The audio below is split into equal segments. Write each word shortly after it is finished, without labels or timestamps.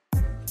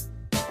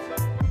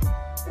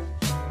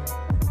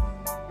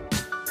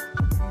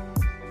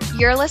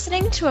You're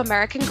listening to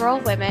American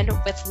Girl Women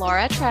with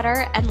Laura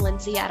Treader and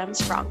Lindsay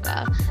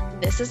Adams-Franca.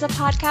 This is a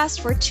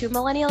podcast where two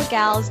millennial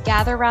gals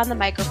gather around the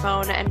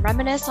microphone and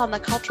reminisce on the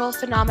cultural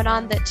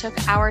phenomenon that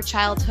took our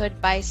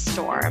childhood by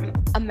storm,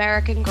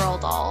 American Girl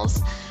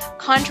dolls.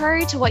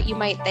 Contrary to what you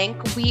might think,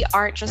 we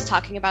aren't just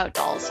talking about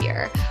dolls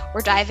here.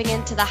 We're diving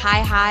into the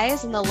high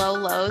highs and the low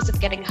lows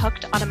of getting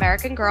hooked on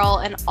American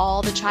Girl and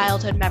all the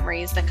childhood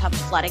memories that come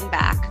flooding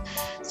back.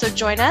 So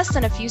join us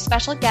and a few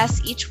special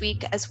guests each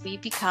week as we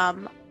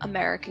become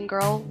American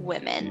Girl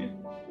women.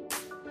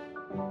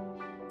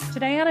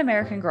 Today on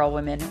American Girl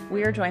Women,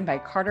 we are joined by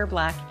Carter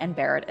Black and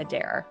Barrett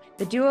Adair,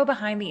 the duo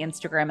behind the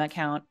Instagram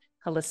account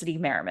Helicity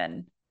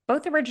Merriman.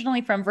 Both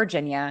originally from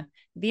Virginia,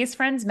 these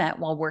friends met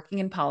while working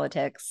in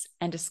politics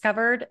and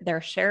discovered their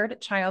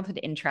shared childhood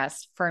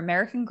interest for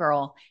American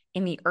Girl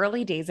in the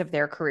early days of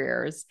their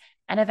careers,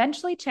 and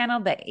eventually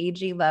channeled that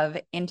AG love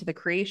into the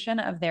creation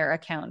of their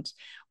account,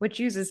 which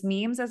uses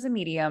memes as a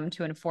medium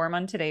to inform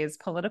on today's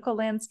political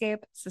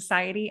landscape,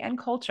 society, and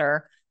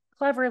culture,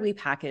 cleverly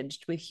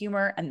packaged with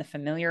humor and the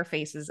familiar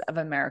faces of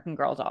American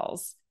Girl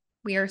dolls.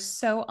 We are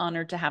so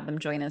honored to have them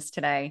join us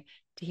today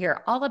to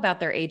hear all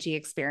about their AG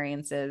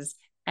experiences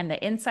and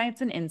the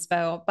insights and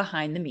inspo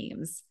behind the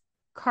memes.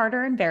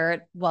 Carter and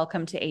Barrett,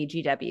 welcome to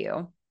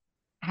AGW.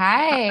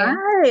 Hi.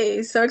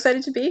 Hi, so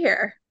excited to be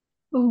here.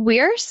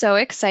 We're so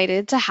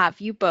excited to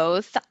have you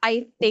both.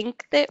 I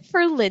think that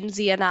for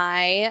Lindsay and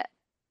I,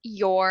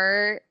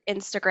 your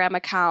Instagram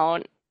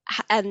account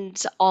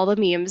and all the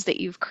memes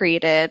that you've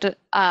created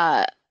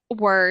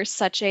were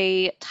such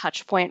a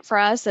touch point for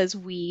us as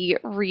we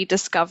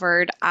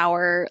rediscovered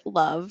our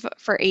love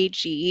for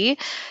AG.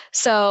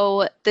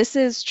 So this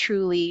is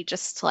truly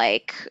just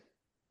like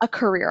a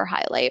career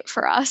highlight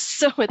for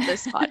us with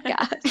this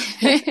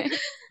podcast.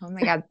 Oh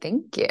my God,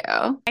 thank you.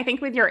 I think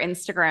with your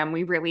Instagram,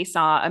 we really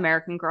saw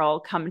American Girl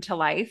come to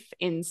life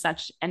in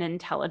such an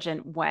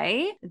intelligent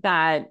way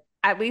that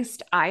at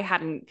least I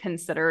hadn't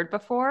considered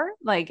before.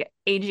 Like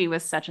AG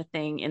was such a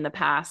thing in the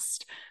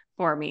past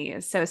for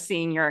me. So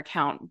seeing your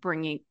account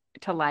bringing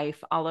to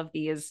life all of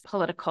these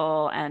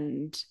political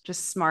and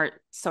just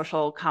smart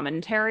social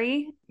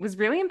commentary was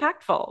really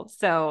impactful.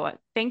 So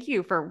thank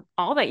you for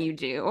all that you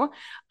do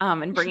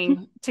and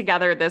bringing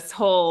together this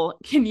whole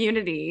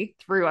community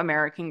through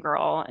American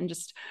Girl, and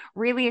just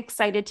really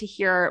excited to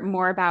hear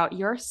more about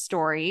your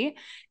story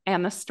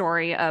and the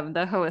story of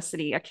the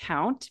Helicity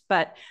account.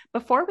 But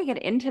before we get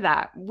into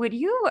that, would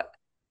you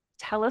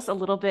tell us a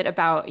little bit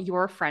about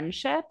your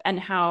friendship and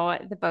how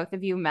the both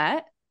of you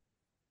met?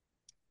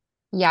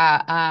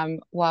 Yeah,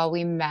 well,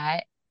 we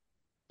met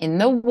in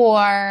the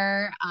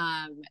war.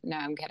 No,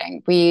 I'm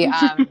kidding. We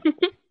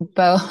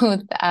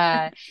both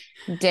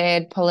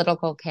did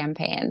political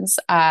campaigns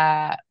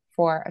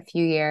for a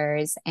few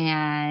years.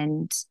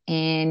 And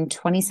in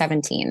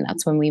 2017,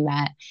 that's when we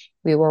met.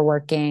 We were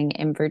working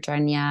in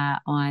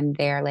Virginia on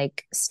their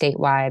like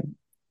statewide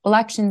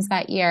elections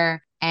that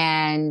year.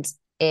 And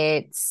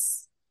it's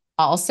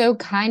also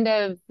kind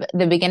of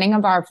the beginning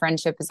of our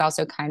friendship is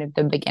also kind of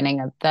the beginning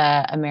of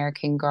the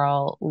American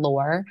Girl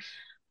lore,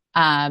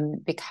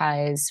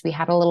 because we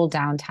had a little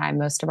downtime.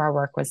 Most of our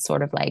work was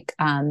sort of like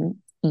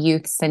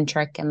youth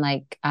centric and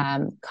like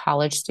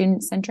college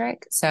student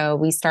centric. So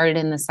we started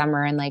in the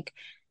summer and like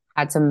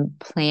had some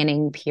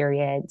planning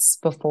periods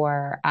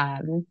before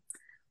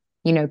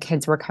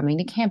kids were coming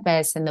to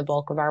campus, and the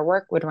bulk of our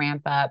work would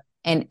ramp up.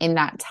 And in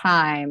that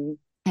time,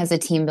 as a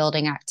team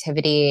building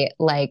activity,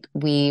 like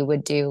we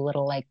would do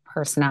little like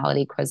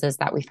personality quizzes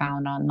that we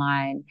found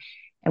online.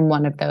 And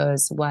one of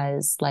those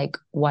was like,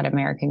 what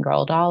American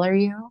Girl doll are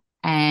you?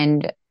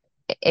 And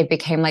it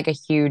became like a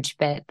huge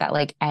bit that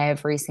like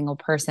every single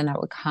person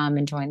that would come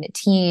and join the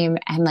team,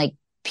 and like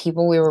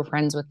people we were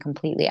friends with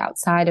completely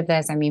outside of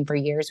this. I mean, for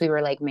years we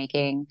were like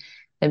making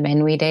the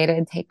men we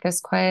dated take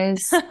this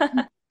quiz.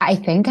 I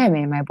think I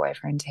made my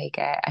boyfriend take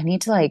it. I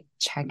need to like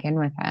check in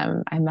with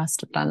him. I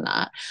must have done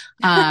that.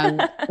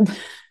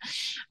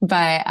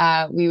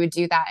 But we would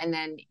do that. And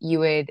then you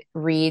would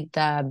read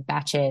the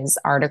Betches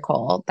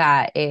article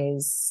that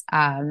is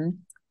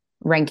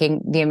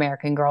ranking the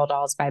American Girl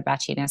dolls by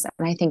betchiness.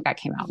 And I think that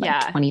came out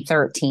like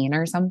 2013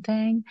 or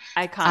something.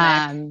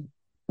 Iconic.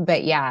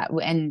 But yeah,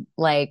 and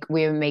like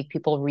we would make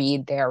people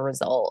read their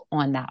result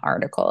on that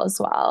article as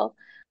well.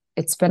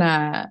 It's been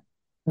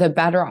the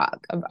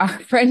bedrock of our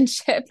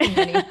friendship in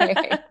many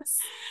ways.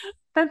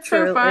 That's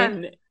Truly. So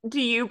fun. Do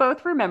you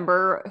both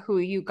remember who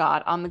you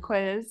got on the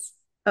quiz?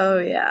 Oh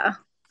yeah,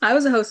 I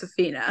was a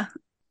Josefina.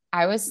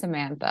 I was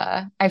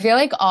Samantha. I feel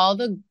like all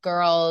the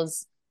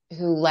girls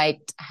who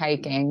liked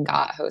hiking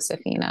got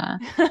Josefina.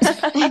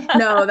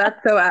 No,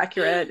 that's so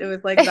accurate. It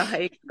was like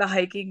the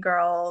hiking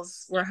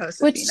girls were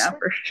Josefina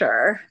for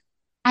sure.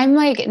 I'm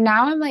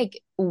like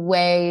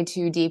way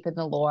too deep in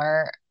the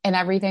lore and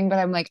everything, but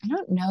I'm like, I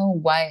don't know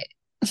what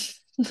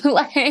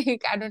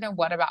like, I don't know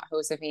what about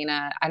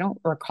Josefina. I don't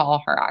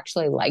recall her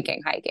actually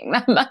liking hiking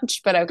that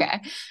much, but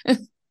okay.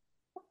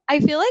 I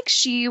feel like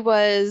she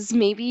was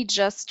maybe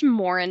just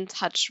more in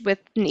touch with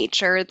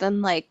nature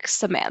than like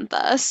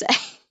Samantha, say.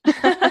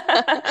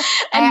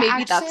 And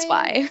maybe that's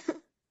why.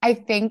 I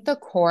think the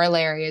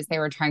corollary is they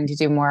were trying to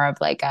do more of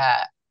like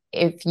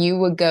if you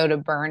would go to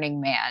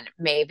Burning Man,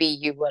 maybe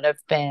you would have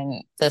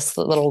been this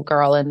little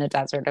girl in the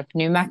desert of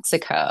New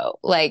Mexico.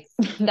 Like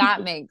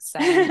that makes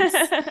sense.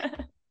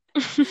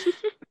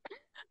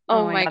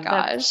 Oh my my God,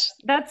 gosh.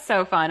 that's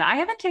so fun. I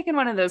haven't taken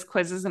one of those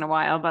quizzes in a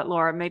while, but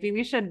Laura, maybe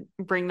we should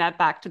bring that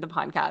back to the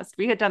podcast.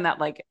 We had done that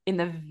like in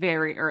the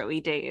very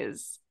early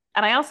days.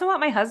 And I also want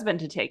my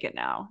husband to take it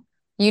now.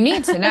 You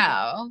need to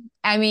know.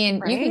 I mean,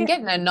 you can Right?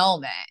 get an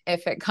annulment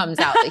if it comes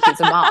out that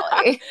he's a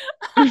Molly.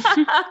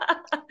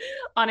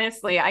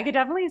 Honestly, I could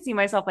definitely see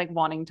myself like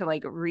wanting to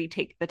like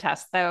retake the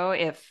test though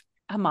if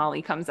a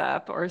Molly comes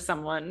up or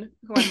someone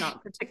who I'm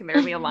not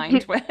particularly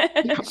aligned with.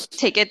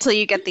 Take it till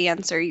you get the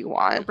answer you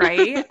want.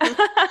 Right?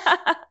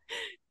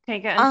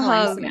 Take it until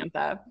I'm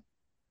Samantha.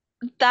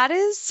 That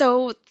is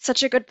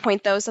such a good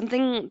point though.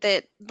 Something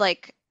that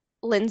like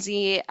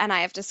Lindsay and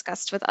I have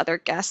discussed with other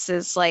guests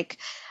is like,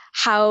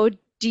 how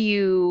do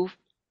you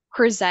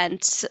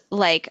present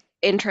like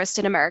interest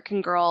in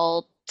American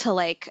Girl to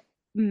like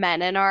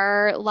men in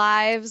our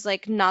lives?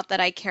 Like, not that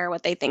I care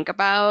what they think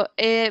about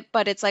it,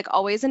 but it's like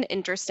always an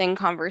interesting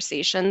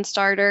conversation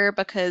starter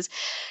because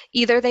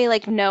either they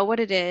like know what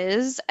it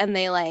is and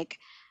they like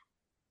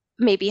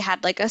maybe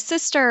had like a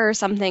sister or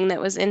something that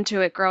was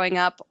into it growing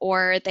up,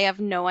 or they have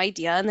no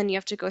idea. And then you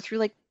have to go through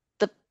like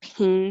the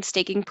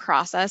painstaking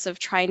process of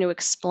trying to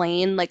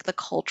explain like the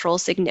cultural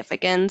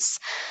significance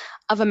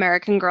of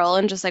American Girl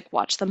and just like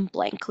watch them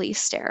blankly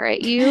stare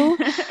at you.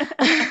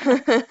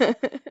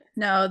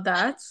 No,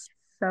 that's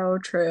so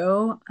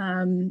true.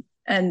 And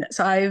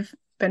so I've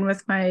been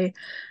with my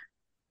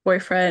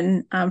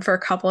boyfriend for a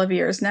couple of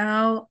years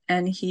now,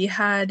 and he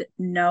had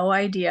no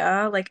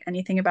idea like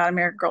anything about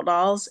American Girl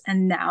dolls,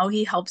 and now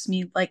he helps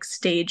me like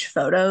stage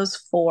photos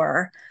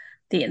for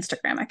the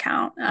Instagram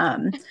account.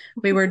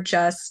 We were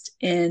just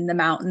in the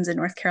mountains in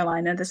North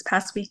Carolina this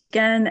past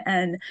weekend,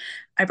 and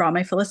I brought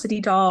my Felicity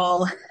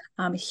doll.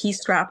 He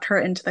strapped her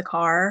into the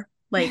car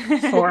like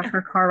for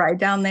her car ride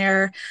down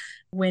there.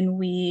 When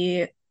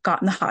we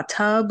got in the hot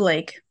tub,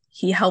 like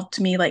he helped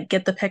me like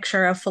get the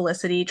picture of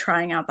Felicity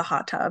trying out the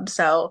hot tub.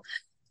 So,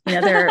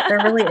 there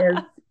really is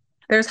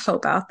there's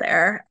hope out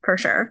there for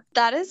sure.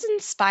 That is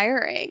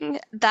inspiring.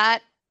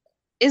 That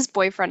is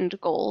boyfriend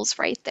goals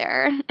right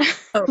there.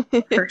 Oh,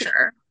 for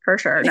sure. For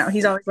sure. No,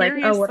 he's always like,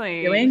 "Oh, what are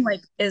you doing?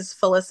 Like, is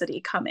Felicity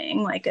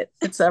coming?" Like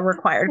it's a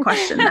required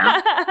question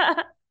now.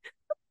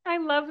 I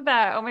love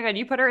that. Oh my God,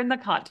 you put her in the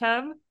hot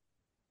tub?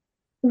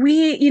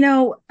 We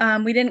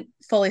didn't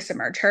fully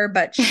submerge her,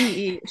 but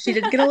she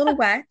did get a little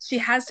wet. She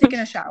has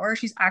taken a shower.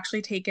 She's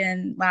actually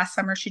taken last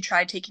summer, she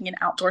tried taking an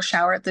outdoor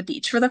shower at the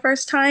beach for the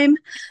first time.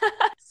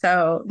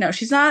 So no,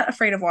 she's not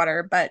afraid of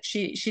water, but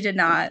she did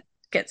not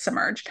get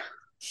submerged.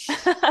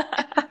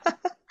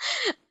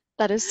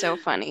 That is so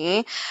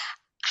funny.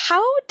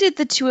 How did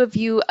the two of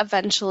you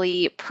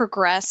eventually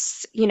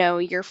progress,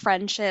 your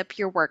friendship,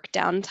 your work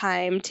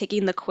downtime,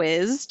 taking the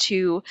quiz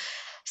to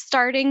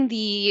starting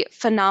the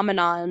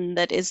phenomenon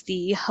that is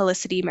the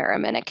Helicity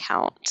Merriman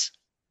account?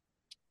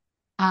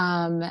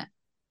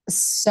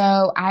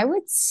 So I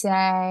would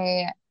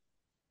say,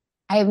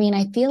 I mean,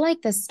 I feel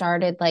like this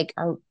started like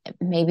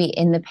maybe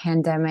in the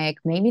pandemic,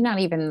 maybe not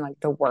even like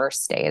the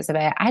worst days of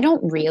it. I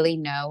don't really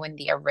know when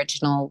the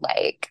original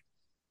like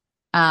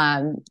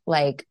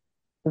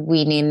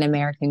we need an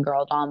American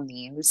Girl doll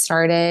meme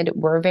started.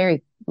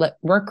 We're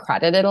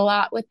credited a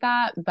lot with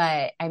that,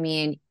 but I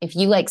mean, if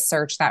you like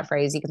search that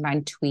phrase, you can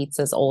find tweets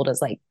as old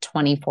as like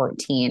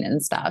 2014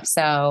 and stuff.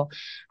 So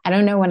I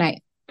don't know when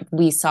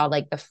we saw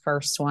like the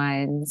first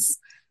ones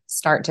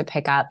start to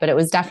pick up, but it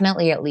was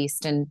definitely at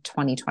least in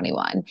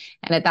 2021.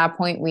 And at that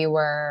point, we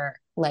were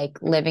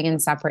like living in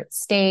separate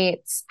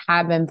states,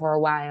 had been for a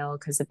while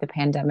because of the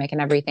pandemic and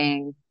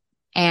everything,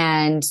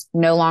 and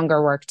no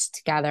longer worked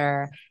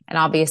together. And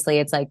obviously,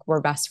 it's like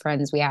we're best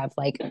friends. We have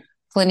like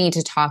plenty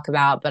to talk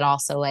about, but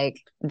also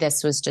like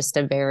this was just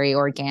a very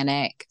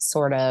organic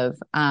sort of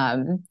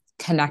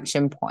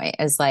connection point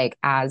as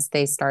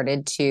they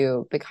started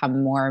to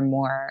become more and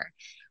more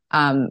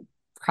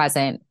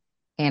present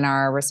in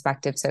our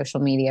respective social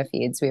media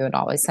feeds, we would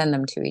always send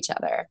them to each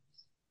other.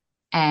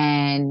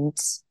 And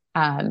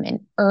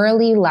in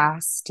early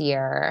last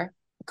year,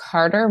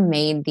 Carter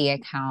made the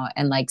account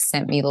and like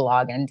sent me the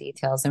login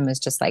details and was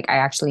just like, I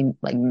actually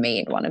like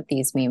made one of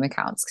these meme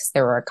accounts because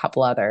there were a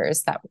couple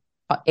others that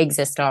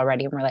existed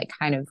already and were like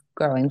kind of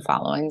growing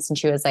followings. And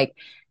she was like,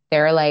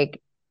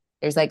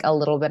 there's like a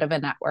little bit of a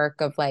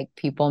network of like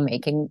people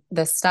making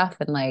this stuff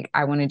and like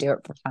I want to do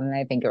it for fun and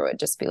I think it would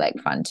just be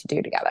like fun to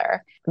do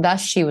together.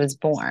 Thus she was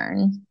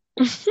born.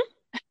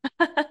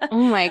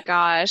 Oh my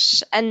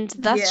gosh. And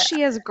thus she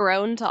has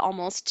grown to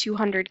almost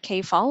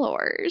 200K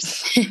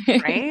followers.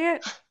 Right?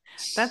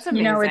 That's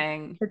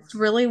amazing. It's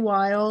really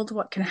wild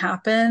what can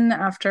happen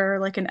after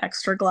like an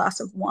extra glass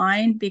of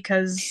wine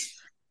because,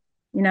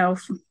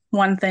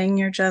 one thing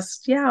you're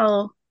just,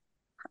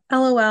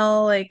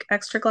 LOL, like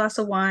extra glass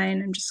of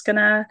wine. I'm just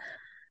gonna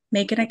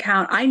make an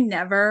account.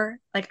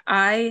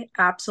 I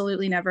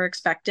absolutely never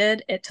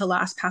expected it to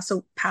last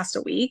past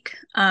a week.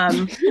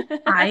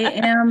 I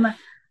am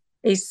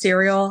a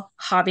serial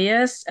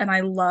hobbyist and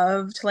I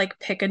love to like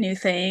pick a new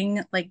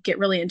thing, like get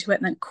really into it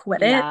and then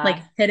quit it, like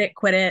Yeah. hit it,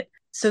 quit it.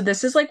 So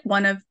this is like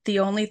one of the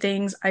only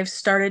things I've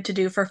started to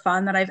do for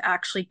fun that I've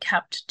actually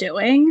kept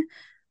doing.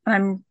 And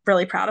I'm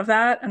really proud of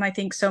that. And I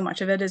think so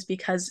much of it is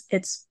because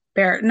it's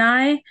Barrett and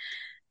I.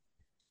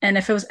 And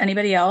if it was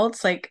anybody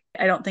else, like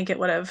I don't think it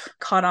would have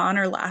caught on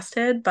or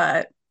lasted,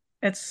 but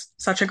it's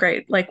such a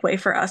great like way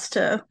for us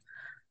to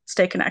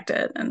stay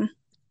connected and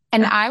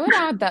And yeah. I would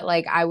add that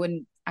like I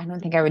don't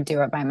think I would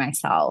do it by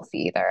myself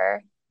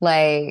either.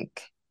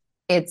 Like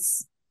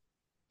it's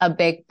a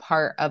big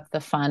part of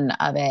the fun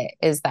of it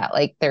is that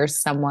like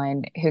there's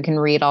someone who can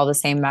read all the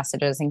same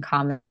messages and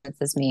comments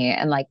as me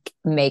and like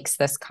makes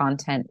this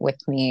content with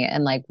me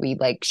and like we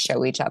like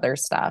show each other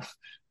stuff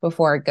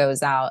before it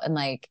goes out and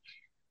like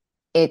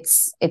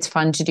it's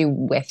fun to do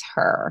with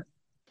her.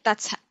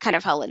 That's kind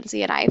of how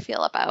Lindsay and I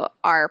feel about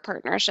our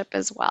partnership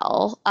as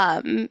well.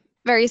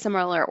 Very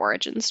similar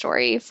origin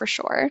story for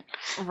sure.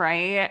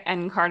 Right.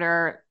 And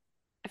Carter,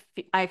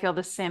 I feel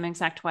the same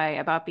exact way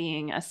about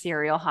being a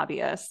serial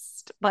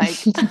hobbyist. Like,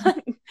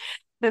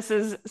 this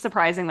is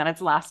surprising that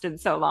it's lasted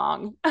so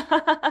long.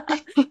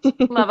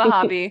 Love a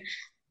hobby.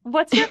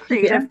 What's your Yeah.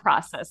 creative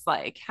process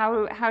like?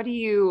 How do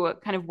you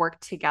kind of work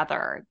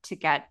together to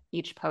get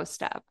each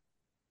post up?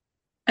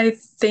 I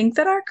think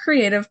that our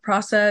creative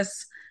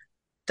process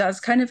does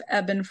kind of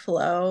ebb and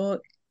flow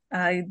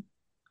uh,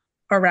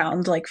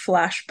 around like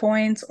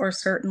flashpoints or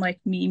certain like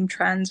meme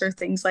trends or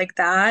things like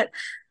that.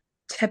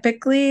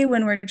 Typically,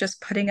 when we're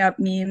just putting up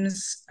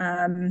memes,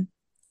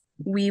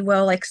 we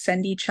will like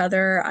send each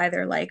other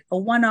either like a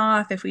one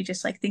off if we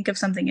just like think of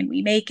something and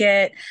we make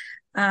it.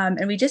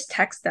 And we just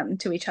text them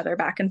to each other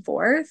back and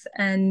forth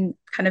and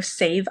kind of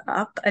save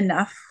up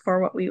enough for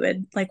what we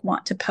would like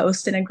want to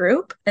post in a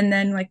group. And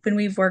then like when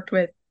we've worked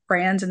with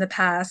brands in the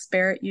past,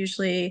 Barrett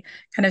usually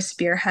kind of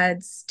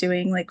spearheads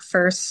doing like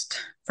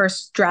first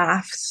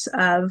drafts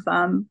of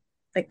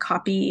like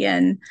copy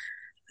and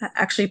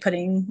actually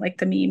putting like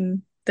the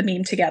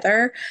meme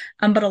together.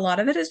 But a lot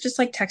of it is just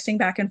like texting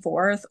back and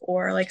forth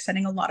or like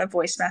sending a lot of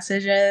voice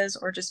messages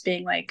or just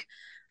being like,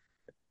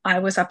 I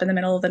was up in the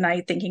middle of the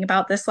night thinking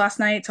about this last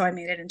night, so I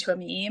made it into a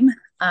meme.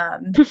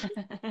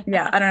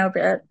 Yeah, I don't know,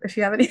 Barrett, if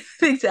you have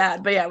anything to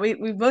add, but yeah, we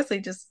mostly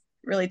just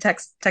really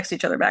text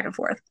each other back and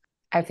forth.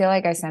 I feel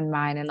like I send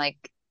mine in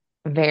like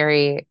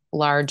very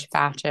large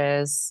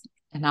batches.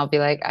 And I'll be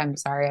like, I'm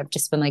sorry, I've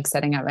just been like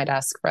sitting at my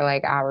desk for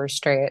like hours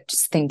straight,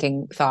 just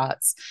thinking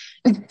thoughts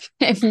and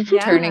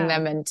turning Yeah.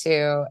 them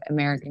into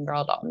American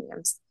Girl doll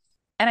memes.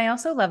 And I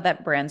also love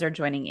that brands are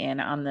joining in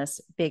on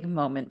this big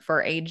moment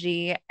for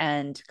AG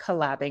and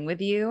collabing with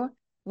you.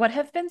 What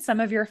have been some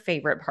of your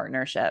favorite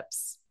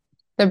partnerships?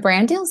 The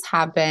brand deals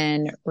have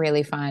been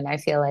really fun. I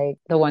feel like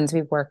the ones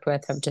we've worked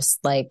with have just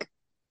like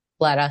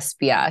let us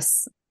be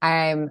us.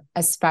 I'm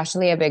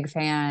especially a big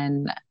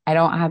fan. I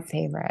don't have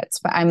favorites,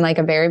 but I'm like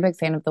a very big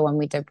fan of the one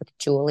we did with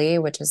Julie,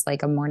 which is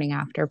like a morning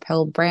after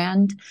pill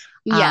brand.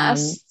 Um,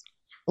 Yes.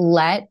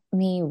 let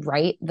me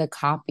write the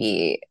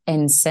copy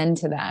and send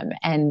to them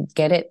and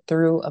get it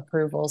through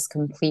approvals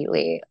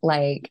completely.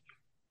 Like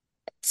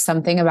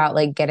something about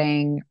like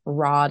getting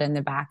Rod in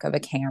the back of a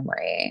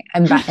Camry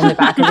and in the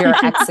back of your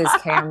ex's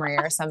Camry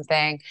or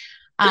something.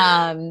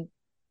 Um,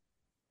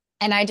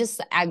 and I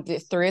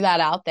threw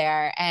that out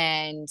there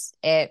and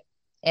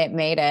it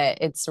made it.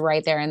 It's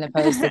right there in the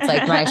post. It's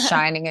like my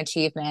shining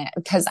achievement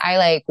because I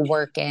like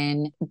work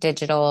in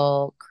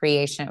digital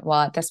creation.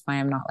 Well, at this point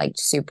I'm not like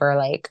super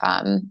like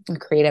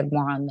creative,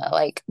 more on the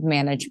like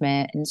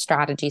management and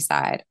strategy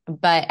side,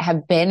 but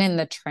have been in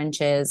the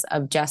trenches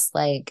of just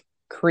like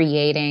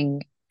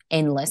creating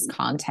endless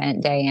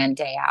content day in,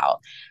 day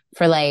out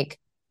for like,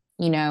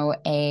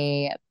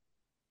 a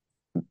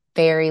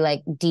very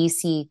like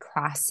DC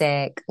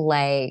classic,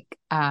 like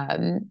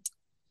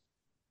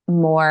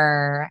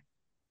more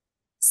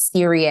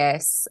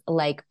serious,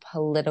 like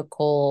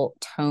political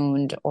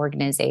toned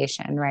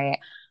organization, right?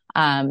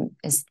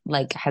 Is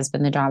like has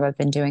been the job I've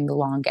been doing the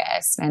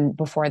longest. And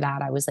before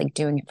that, I was like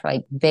doing it for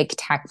like big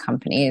tech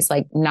companies,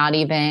 like not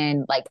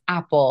even like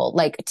Apple,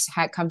 like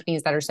tech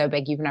companies that are so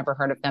big you've never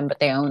heard of them, but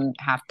they own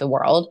half the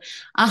world.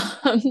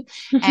 Um,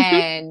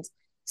 and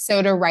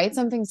so to write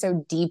something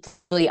so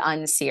deeply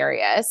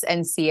unserious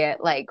and see it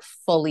like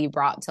fully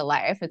brought to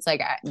life, it's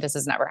like this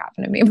has never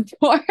happened to me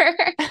before.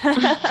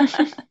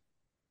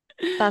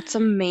 That's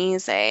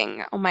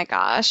amazing. Oh my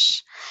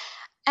gosh.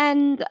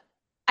 And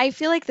I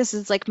feel like this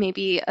is like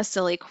maybe a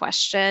silly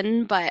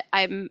question, but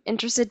I'm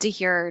interested to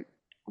hear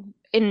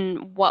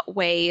in what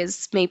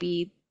ways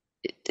maybe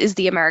is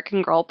the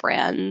American Girl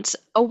brand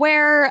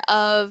aware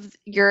of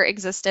your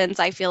existence?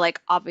 I feel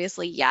like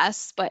obviously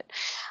yes, but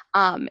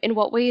in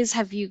what ways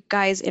have you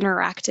guys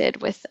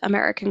interacted with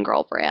American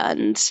Girl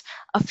brand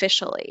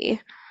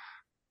officially?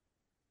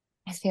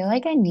 I feel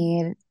like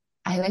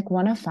I like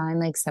want to find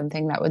like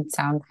something that would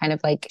sound kind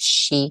of like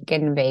chic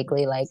and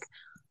vaguely like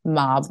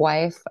mob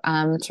wife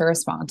to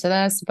respond to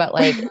this, but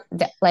like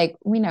like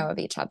we know of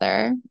each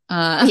other.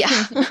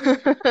 Yeah.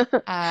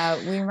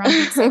 We run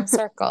in the same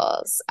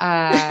circles.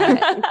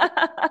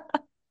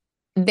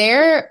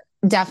 They're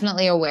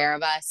definitely aware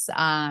of us.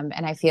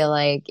 And I feel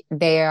like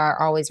they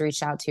are always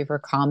reached out to for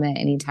comment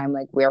anytime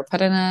like we're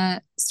put in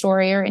a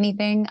story or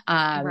anything.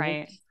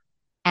 Right.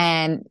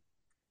 And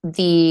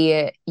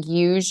the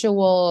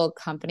usual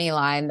company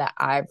line that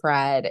I've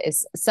read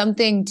is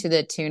something to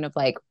the tune of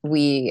like,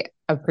 we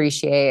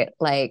appreciate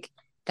like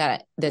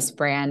that this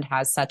brand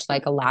has such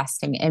like a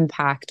lasting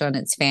impact on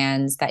its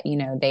fans that, you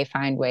know, they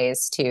find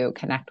ways to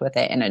connect with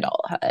it in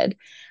adulthood.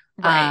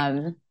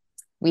 Right.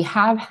 We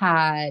have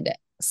had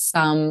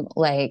some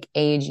like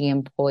AG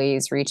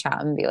employees reach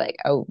out and be like,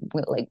 oh,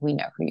 like we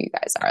know who you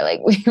guys are. Like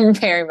we're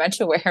very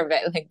much aware of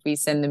it. Like we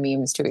send the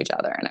memes to each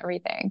other and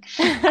everything.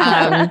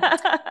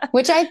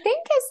 Which I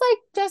think is like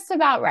just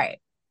about right.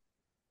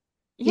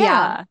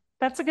 Yeah,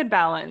 that's a good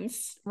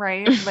balance,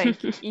 right?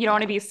 Like you don't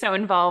want to be so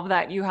involved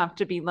that you have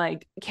to be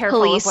like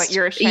careful of what Police.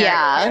 you're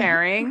Yeah.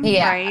 sharing,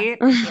 Yeah. right?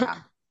 Yeah.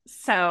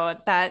 So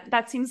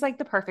that seems like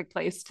the perfect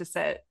place to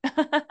sit.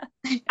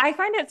 I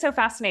find it so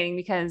fascinating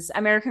because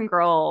American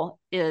Girl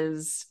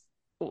is,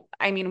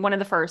 I mean, one of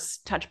the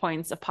first touch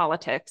points of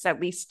politics, at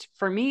least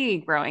for me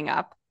growing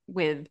up,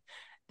 with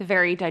the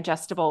very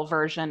digestible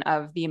version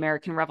of the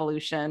American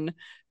Revolution,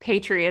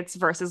 Patriots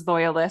versus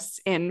Loyalists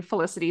in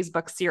Felicity's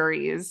book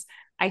series,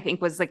 I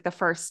think was like the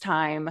first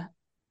time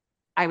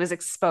I was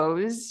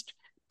exposed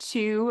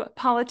to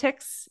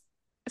politics,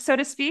 so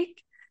to speak.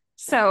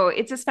 So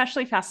it's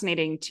especially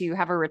fascinating to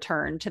have a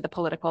return to the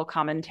political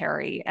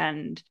commentary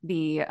and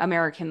the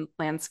American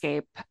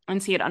landscape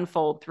and see it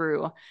unfold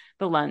through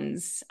the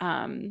lens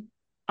on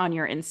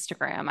your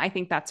Instagram. I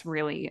think that's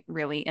really,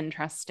 really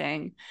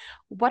interesting.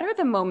 What are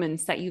the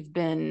moments that you've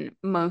been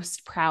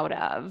most proud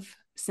of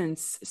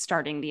since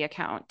starting the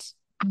account?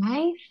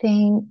 I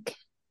think,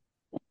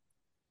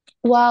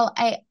 well,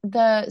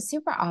 the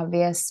super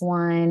obvious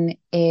one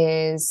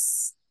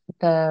is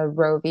the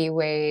Roe v.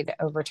 Wade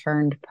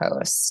overturned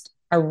post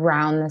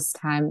around this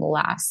time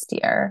last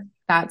year.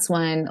 That's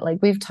when like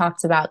we've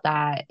talked about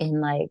that in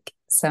like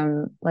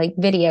some like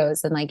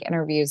videos and like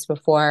interviews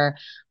before,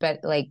 but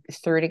like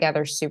threw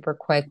together super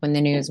quick when the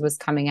news was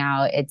coming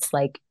out. It's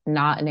like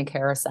not in a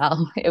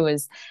carousel.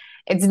 It's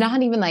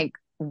not even like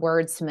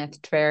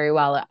wordsmithed very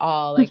well at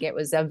all. Like it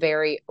was a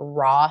very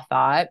raw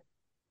thought.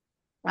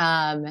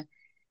 Um,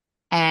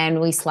 and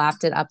we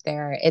slapped it up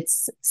there.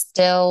 It's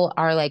still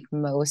our like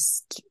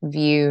most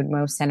viewed,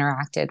 most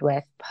interacted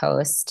with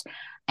post.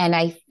 And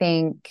I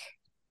think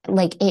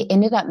like it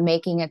ended up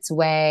making its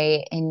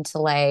way into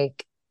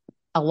like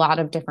a lot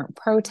of different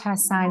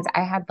protest signs.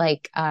 I had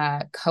like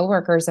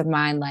coworkers of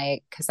mine,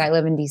 like, because I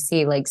live in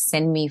DC, like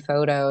send me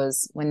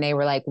photos when they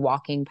were like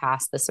walking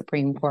past the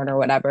Supreme Court or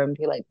whatever and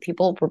be like,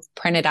 people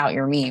printed out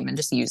your meme and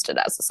just used it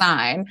as a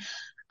sign.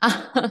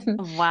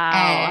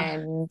 Wow.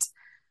 And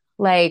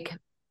like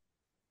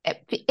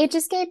it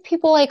just gave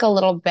people like a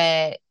little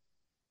bit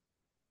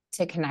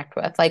to connect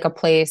with, like a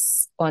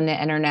place on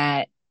the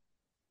internet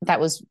that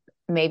was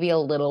maybe a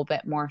little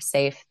bit more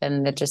safe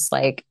than the just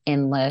like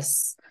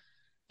endless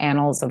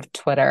annals of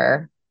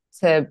Twitter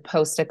to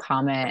post a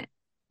comment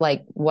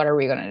like, what are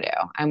we going to do?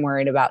 I'm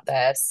worried about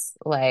this.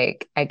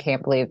 Like, I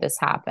can't believe this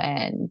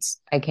happened.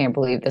 I can't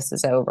believe this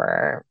is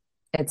over,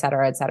 et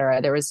cetera, et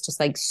cetera. There was just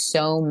like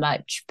so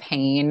much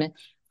pain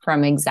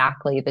from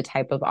exactly the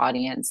type of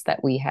audience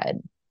that we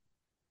had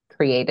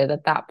created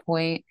at that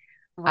point.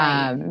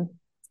 Right.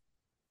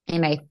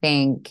 And I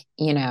think,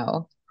 you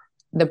know,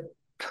 the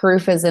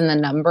proof is in the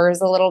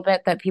numbers a little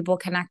bit that people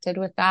connected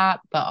with that,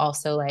 but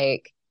also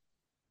like,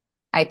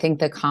 I think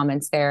the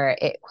comments there,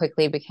 it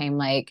quickly became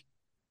like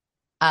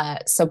a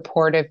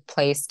supportive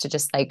place to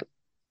just like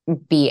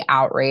be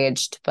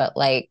outraged, but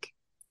like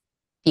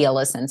feel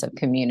a sense of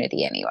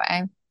community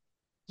anyway.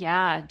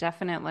 Yeah,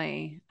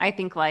 definitely. I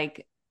think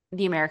like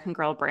the American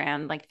Girl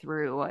brand, like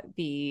through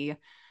the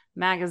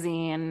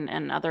magazine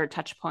and other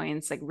touch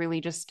points, like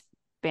really just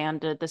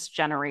banded this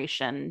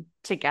generation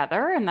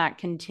together. And that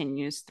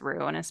continues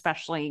through. And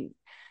especially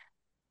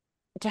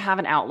to have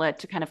an outlet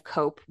to kind of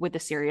cope with the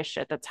serious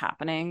shit that's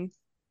happening,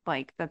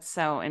 like that's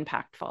so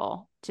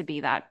impactful to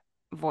be that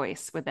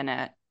voice within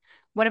it.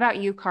 What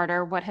about you,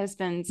 Carter? What has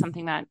been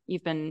something that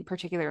you've been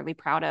particularly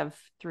proud of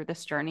through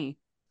this journey?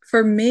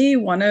 For me,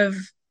 one of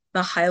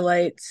the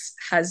highlights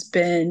has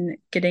been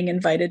getting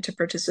invited to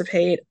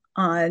participate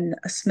on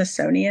a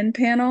Smithsonian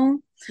panel.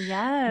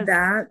 Yes.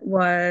 That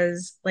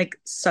was like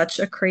such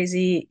a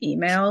crazy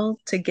email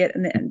to get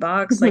in the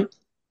inbox. Like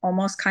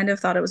almost kind of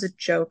thought it was a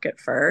joke at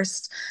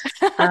first.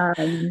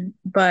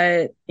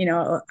 But you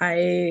know,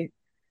 I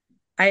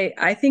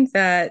think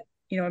that,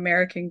 you know,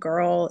 American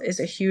Girl is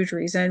a huge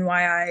reason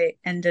why I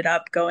ended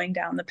up going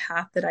down the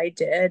path that I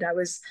did. I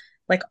was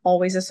like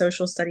always a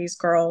social studies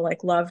girl,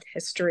 like loved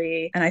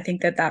history, and I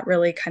think that that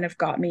really kind of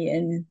got me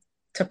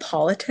into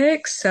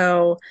politics.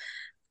 So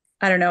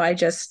I don't know, I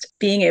just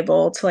being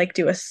able to like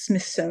do a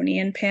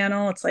Smithsonian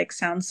panel, it's like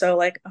sounds so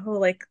like, oh,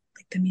 like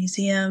the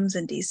museums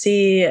in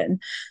DC,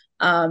 and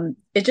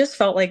it just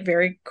felt like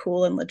very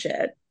cool and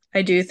legit.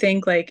 I do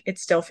think like it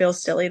still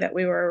feels silly that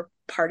we were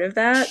part of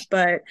that,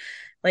 but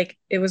like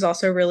it was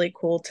also really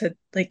cool to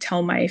like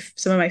tell my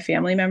some of my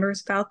family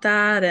members about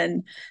that,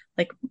 and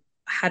like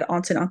had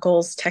aunts and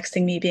uncles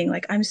texting me being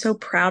like, I'm so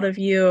proud of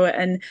you.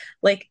 And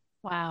like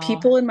Wow.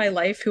 people in my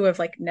life who have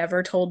like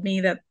never told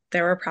me that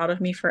they were proud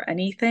of me for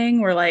anything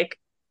were like,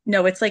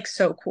 no, it's like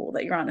so cool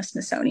that you're on a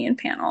Smithsonian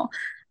panel.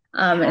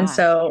 And Yeah.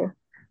 so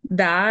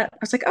that I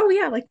was like, oh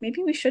yeah, like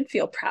maybe we should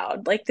feel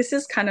proud. Like this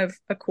is kind of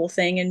a cool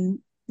thing, and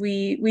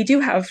we do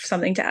have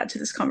something to add to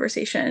this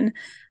conversation.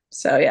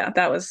 So yeah,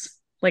 that was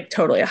like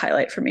totally a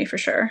highlight for me for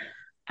sure.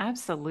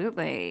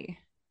 Absolutely.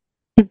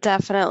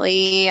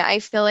 Definitely. I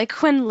feel like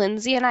when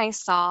Lindsay and I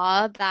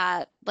saw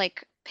that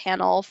like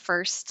panel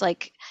first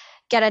like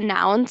get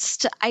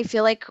announced, I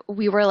feel like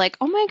we were like,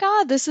 "Oh my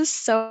God, this is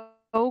so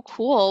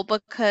cool,"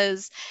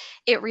 because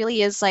it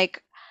really is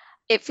like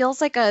it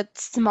feels like a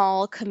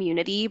small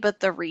community, but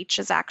the reach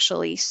is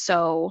actually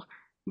so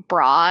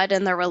broad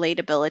and the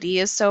relatability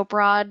is so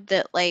broad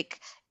that like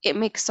it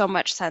makes so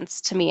much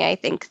sense to me. I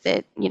think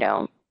that,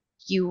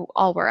 you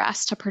all were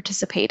asked to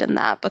participate in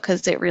that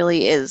because it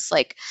really is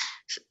like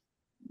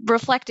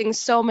reflecting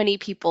so many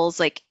people's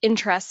like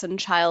interests and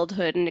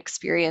childhood and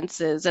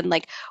experiences, and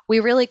like we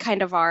really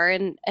kind of are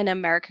in an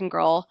American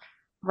Girl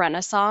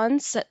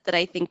renaissance that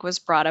I think was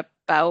brought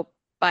about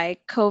by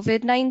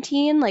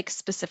COVID-19, like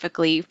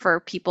specifically for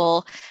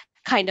people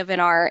kind of in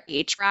our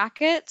age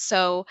bracket.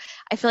 So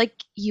I feel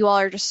like you all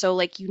are just so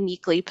like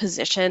uniquely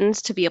positioned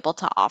to be able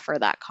to offer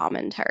that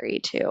commentary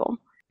too.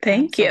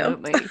 Thank you.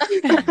 Absolutely.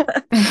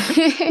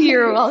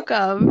 You're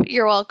welcome.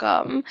 You're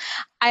welcome.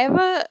 I have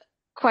a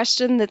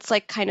question that's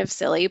like kind of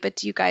silly, but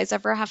do you guys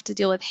ever have to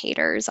deal with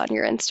haters on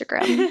your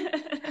Instagram?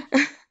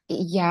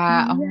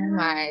 Yeah, oh Yeah.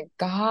 my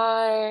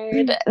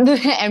God.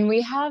 And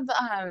we have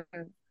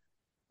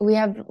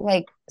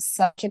like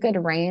such a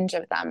good range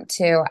of them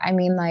too. I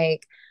mean,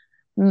 like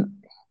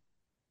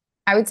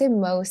I would say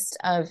most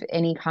of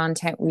any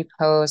content we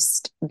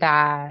post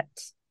that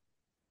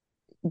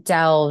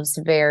delves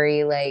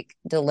very like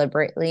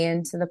deliberately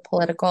into the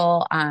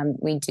political,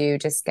 we do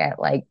just get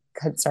like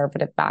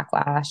conservative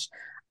backlash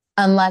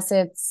unless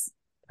it's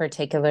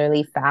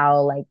particularly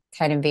foul, like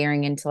kind of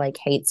veering into like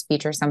hate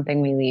speech or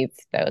something, we leave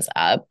those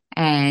up.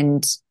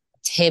 And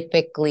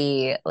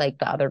typically, like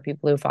the other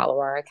people who follow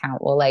our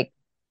account will like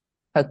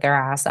poke their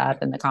ass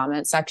up in the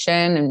comment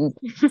section, and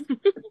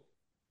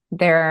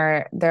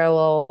they're a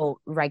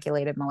little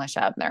regulated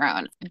militia of their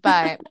own.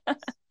 But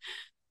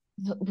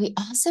we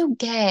also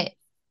get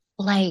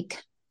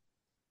like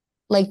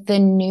the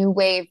new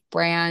wave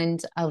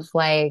brand of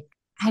like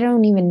I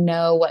don't even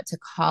know what to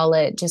call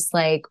it, just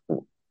like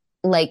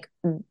like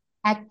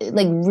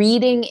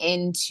reading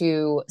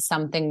into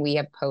something we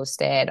have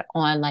posted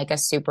on like a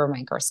super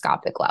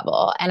microscopic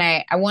level. And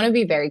I want to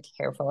be very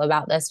careful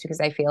about this because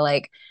I feel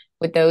like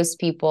with those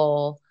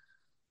people,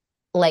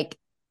 like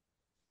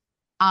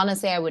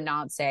honestly, I would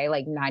not say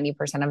like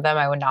 90% of them,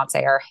 I would not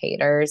say are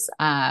haters.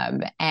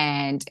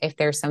 And if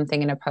there's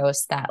something in a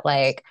post that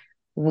like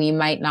we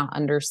might not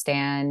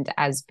understand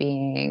as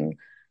being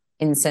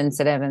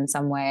insensitive in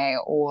some way,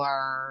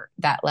 or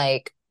that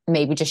like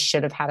maybe just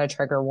should have had a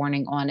trigger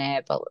warning on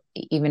it, but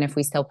even if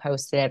we still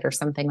posted it or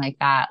something like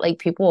that, like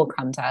people will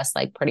come to us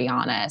like pretty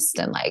honest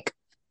and like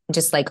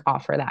just like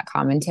offer that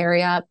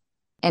commentary up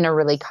in a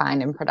really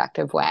kind and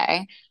productive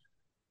way.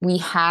 We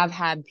have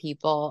had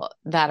people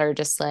that are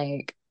just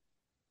like,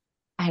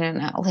 I don't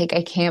know, like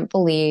I can't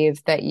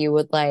believe that you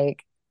would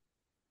like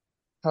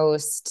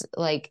post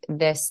like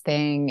this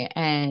thing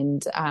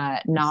and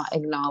not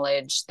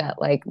acknowledge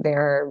that like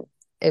there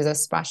is a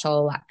special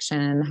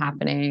election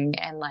happening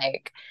and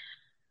like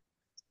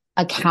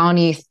a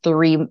county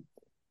 3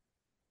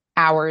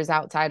 hours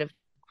outside of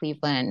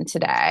Cleveland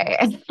today.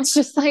 And it's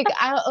just like,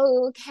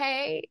 oh,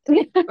 okay.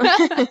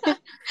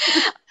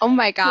 Oh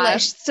my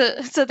Like, gosh.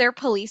 So they're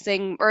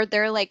policing or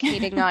they're like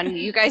hating on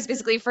you guys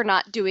basically for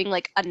not doing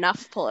like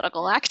enough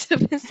political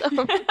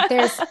activism.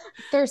 there's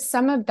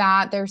some of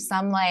that. There's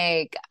some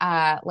like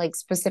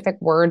specific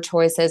word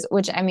choices,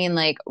 which I mean,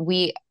 like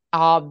we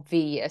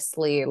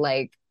obviously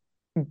like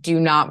do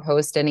not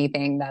post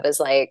anything that is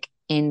like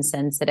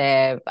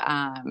insensitive.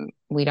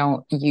 We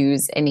don't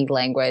use any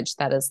language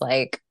that is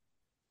like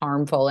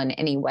harmful in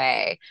any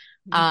way.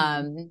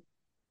 Mhm.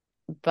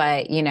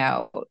 But you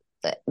know,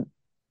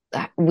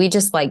 we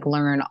just like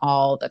learn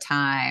all the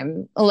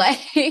time, like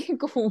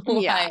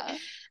what Yeah.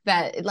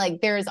 that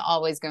like there's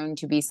always going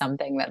to be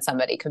something that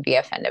somebody could be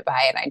offended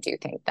by. And I do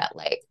think that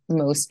like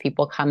most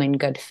people come in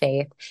good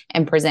faith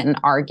and present an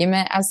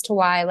argument as to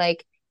why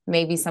like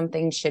maybe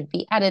something should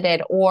be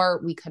edited or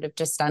we could have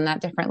just done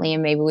that differently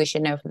and maybe we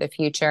should know for the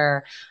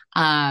future.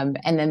 And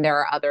then there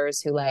are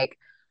others who like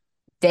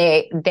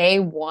they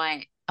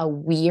want a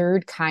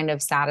weird kind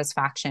of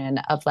satisfaction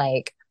of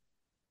like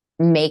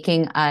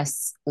making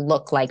us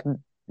look like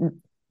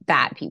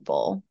bad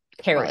people,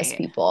 careless Right.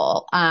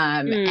 people.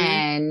 Hmm.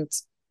 And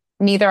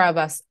neither of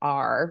us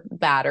are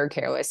bad or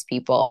careless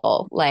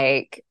people.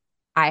 Like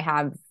I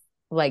have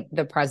like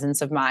the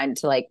presence of mind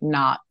to like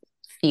not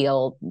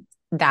feel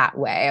that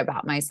way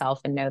about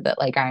myself and know that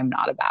like I'm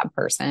not a bad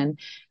person.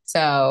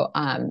 So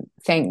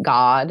thank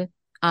God.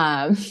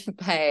 But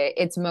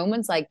it's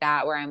moments like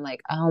that where I'm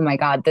like, oh my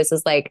God, this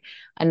is like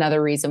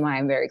another reason why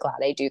I'm very glad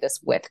I do this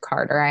with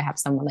Carter. I have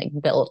someone like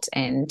built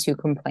in to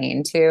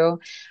complain to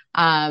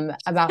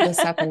about this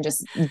stuff and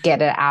just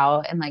get it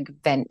out and like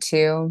vent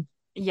to.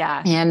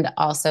 Yeah. And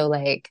also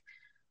like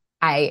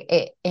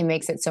it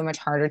makes it so much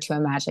harder to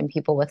imagine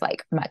people with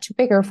like much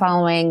bigger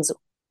followings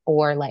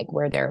or like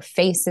where their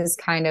face is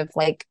kind of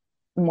like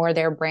more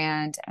their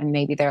brand and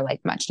maybe they're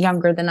like much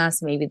younger than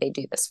us. Maybe they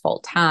do this full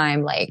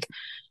time. Like,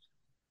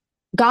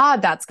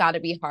 God, that's got to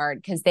be hard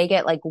because they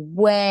get like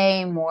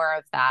way more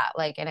of that,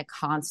 like in a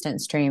constant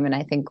stream. And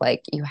I think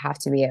like you have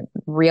to be a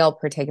real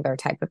particular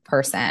type of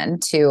person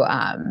to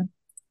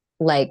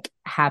like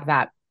have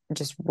that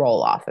just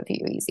roll off of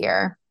you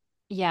easier.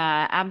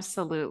 Yeah,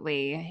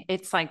 absolutely.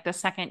 It's like the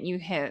second you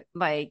hit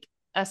like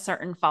a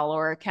certain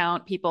follower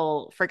account,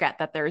 people forget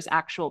that there's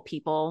actual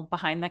people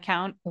behind the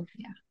account.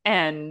 Yeah.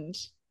 And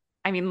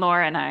I mean,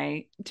 Laura and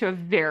I, to a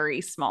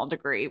very small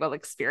degree, will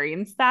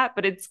experience that,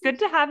 but it's good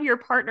to have your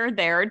partner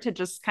there to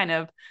just kind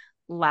of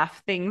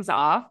laugh things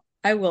off.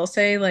 I will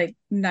say like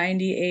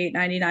 98,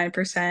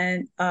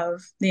 99%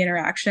 of the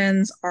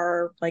interactions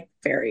are like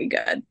very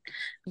good.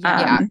 Yeah.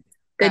 Yeah.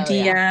 The Oh,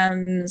 yeah.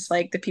 DMs,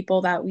 like the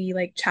people that we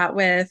like chat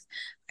with,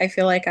 I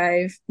feel like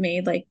I've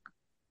made like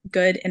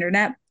good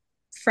internet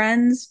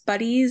friends,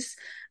 buddies,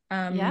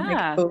 like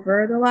Yeah.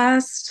 over the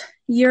last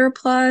year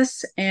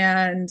plus.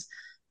 And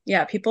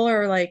yeah, people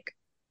are like,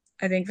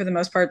 I think for the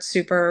most part,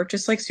 super,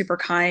 just like super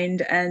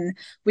kind. And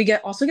we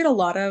get a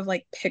lot of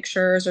like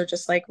pictures or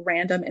just like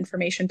random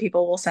information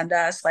people will send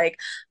us like,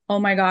 oh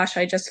my gosh,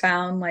 I just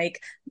found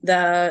like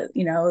the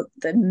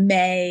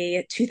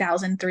May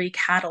 2003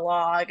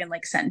 catalog and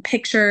like send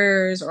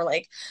pictures, or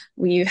like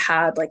we've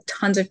had like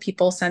tons of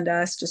people send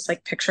us just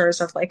like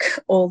pictures of like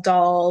old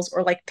dolls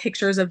or like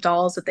pictures of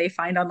dolls that they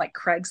find on like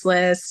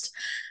Craigslist,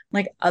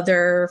 like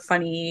other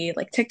funny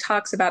like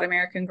TikToks about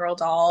American Girl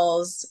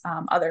dolls,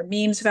 other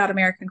memes about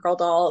American Girl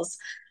dolls.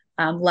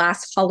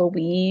 Last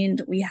Halloween,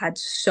 we had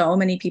so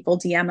many people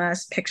DM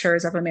us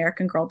pictures of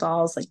American Girl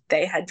dolls, like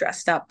they had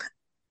dressed up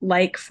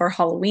like for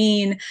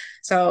Halloween.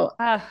 So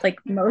Ah, like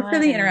most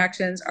of the fun.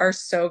 interactions are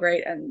so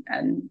great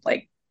and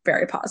like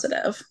very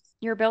positive.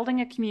 You're building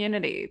a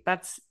community.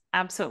 That's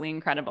absolutely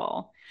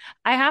incredible.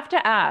 I have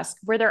to ask,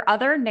 were there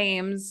other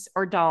names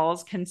or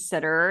dolls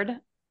considered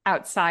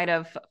outside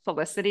of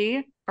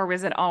Felicity, or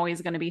was it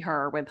always going to be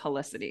her with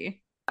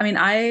Felicity? I mean,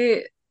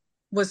 I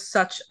was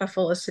such a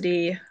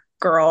Felicity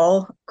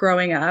girl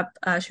growing up.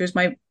 She was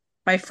my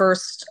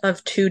first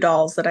of two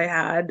dolls that I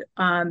had,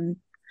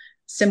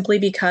 simply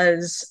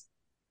because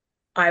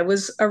I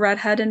was a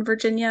redhead in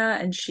Virginia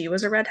and she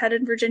was a redhead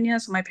in Virginia.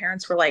 So my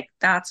parents were like,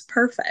 "That's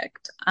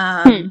perfect."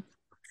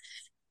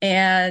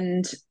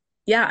 And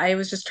yeah, I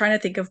was just trying to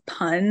think of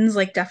puns.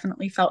 Like,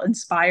 definitely felt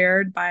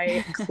inspired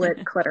by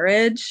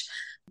clitoridge.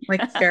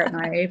 Like Barrett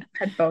and I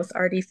had both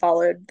already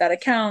followed that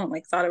account,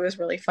 like thought it was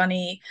really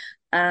funny.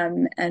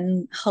 And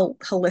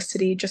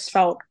Helicity just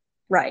felt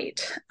right.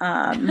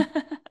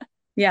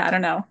 Yeah, I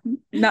don't know.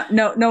 Not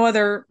no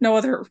other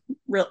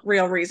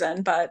real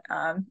reason, but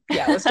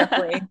yeah, it was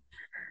definitely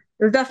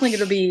going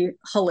to be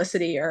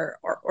Helicity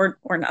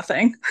or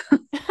nothing.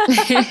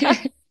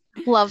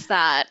 Love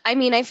that. I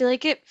mean, I feel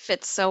like it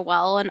fits so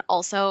well, and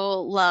also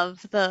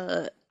love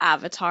the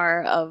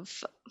avatar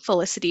of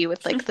Felicity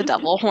with like the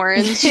devil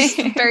horns. Just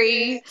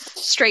very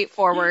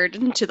straightforward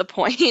and to the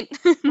point.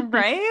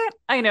 Right?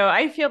 I know.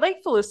 I feel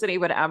like Felicity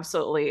would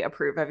absolutely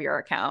approve of your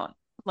account.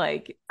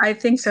 Like, I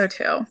think so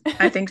too.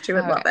 I think she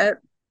would Oh, love it.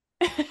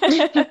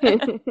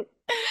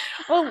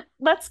 well,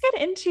 let's get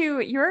into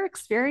your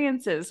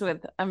experiences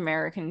with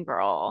American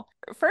Girl.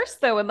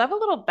 First, though, I'd love a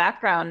little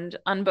background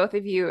on both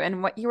of you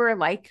and what you were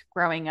like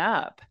growing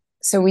up.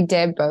 so we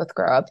did both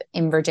grow up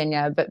in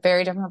Virginia, but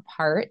very different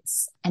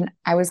parts. And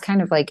I was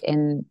kind of like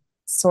in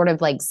sort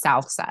of like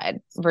South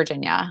Side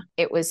Virginia.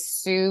 It was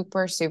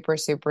super, super,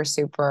 super,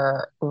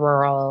 super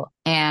rural.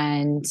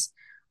 And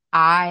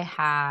I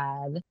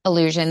had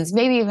illusions,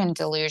 maybe even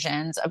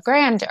delusions of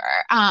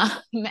grandeur.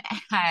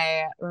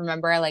 I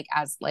remember like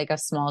as like a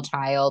small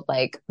child,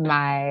 like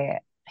my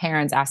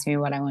parents asked me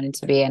what I wanted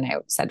to be, and I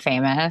said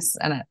famous,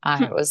 and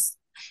I was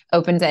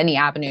open to any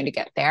avenue to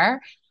get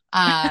there.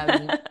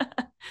 Um,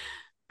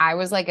 I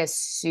was like a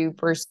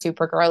super,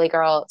 super girly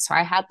girl. So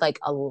I had like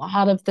a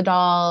lot of the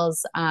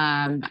dolls.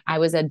 I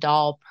was a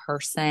doll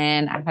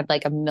person. I had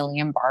like a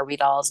million Barbie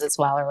dolls as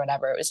well, or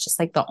whatever. It was just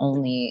like the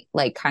only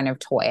like kind of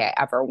toy I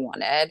ever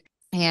wanted.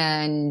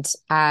 And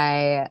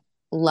I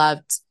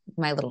loved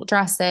my little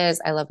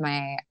dresses. I loved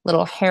my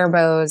little hair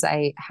bows.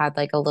 I had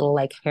like a little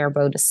like hair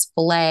bow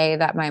display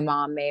that my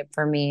mom made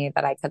for me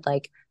that I could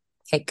like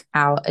pick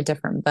out a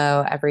different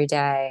bow every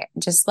day.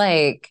 Just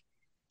like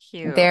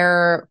Cute.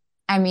 there,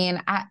 I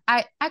mean,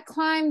 I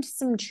climbed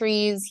some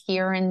trees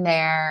here and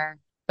there,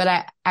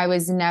 but I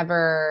was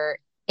never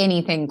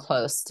anything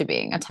close to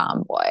being a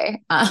tomboy.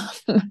 I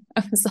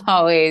was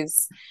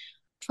always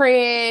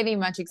pretty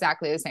much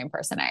exactly the same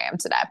person I am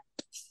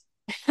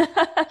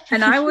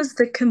And I was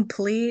the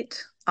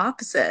complete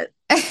opposite,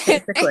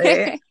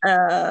 basically.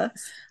 today.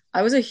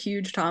 I was a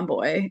huge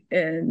tomboy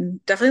in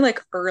definitely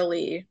like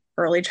early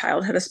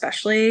childhood,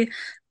 especially.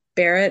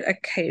 Barrett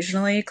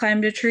occasionally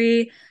climbed a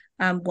tree.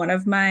 One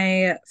of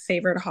my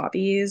favorite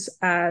hobbies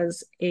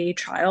as a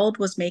child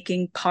was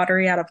making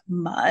pottery out of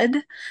mud,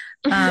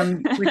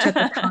 which at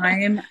the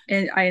time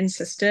I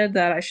insisted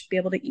that I should be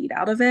able to eat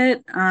out of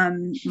it.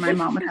 My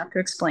mom would have to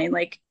explain,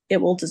 like,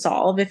 it will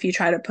dissolve if you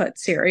try to put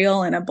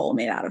cereal in a bowl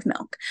made out of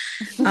milk,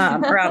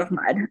 or out of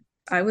mud.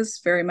 I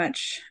was very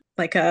much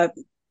like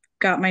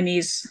got my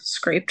knees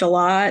scraped a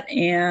lot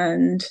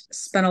and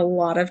spent a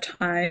lot of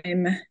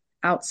time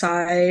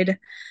outside.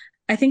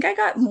 I think I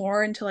got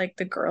more into like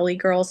the girly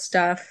girl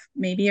stuff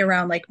maybe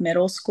around like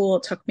middle school.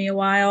 It took me a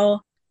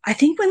while. I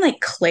think when like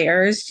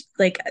Claire's,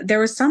 like there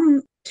was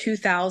some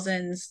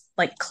 2000s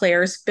like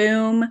Claire's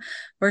boom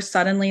where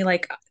suddenly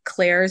like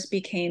Claire's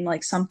became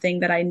like something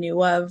that I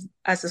knew of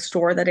as a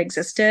store that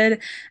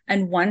existed.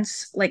 And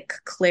once like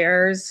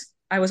Claire's,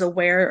 I was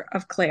aware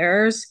of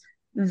Claire's,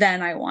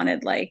 then I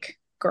wanted like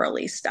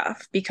girly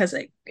stuff because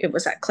it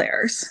was at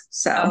Claire's.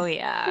 So Oh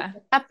yeah.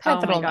 A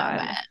Oh my pivotal God.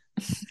 moment.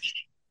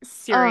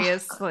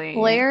 Seriously.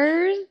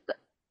 Claire's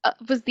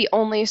was the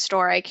only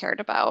store I cared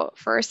about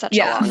for such a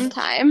yeah. long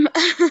time.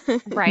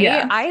 Right?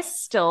 Yeah. I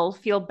still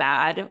feel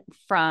bad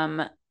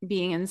from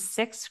being in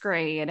sixth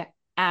grade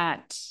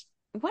at,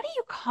 what do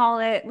you call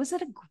it? Was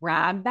it a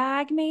grab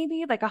bag,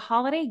 maybe? Like a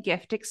holiday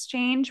gift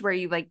exchange where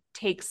you like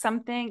take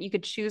something, you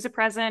could choose a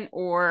present,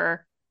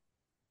 or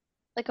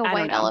Like a I don't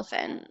white know,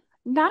 elephant.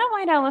 not a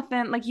white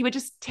elephant. Like you would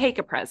just take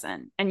a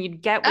present and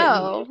you'd get what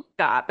you Oh.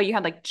 got, but you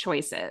had like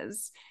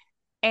choices.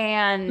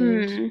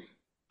 And Hmm.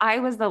 I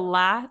was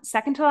the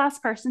second to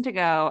last person to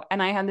go,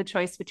 and I had the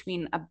choice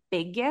between a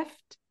big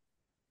gift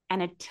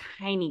and a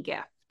tiny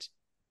gift.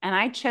 And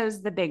I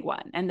chose the big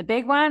one. And the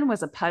big one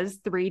was a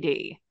Puzz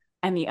 3D.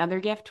 And the other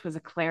gift was a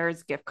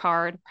Claire's gift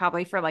card,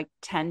 probably for like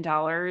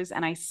 $10.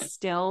 And I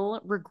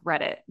still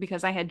regret it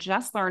because I had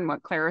just learned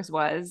what Claire's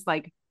was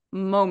like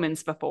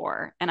moments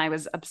before. And I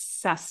was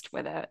obsessed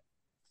with it.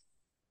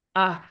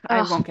 I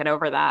Oh, won't get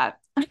over that.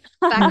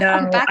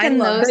 No, back I in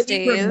love those that you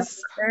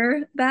days,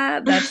 remember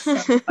that. That's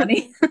so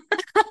funny.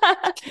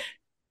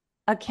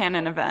 A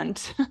canon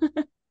event.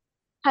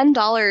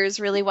 $10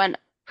 really went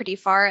pretty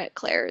far at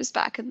Claire's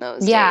back in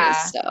those days.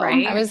 Yeah. So I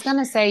Right? was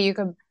gonna say you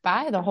could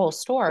buy the whole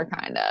store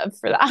kind of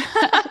for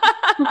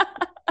that.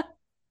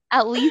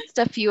 at least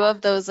a few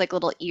of those like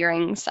little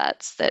earring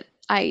sets that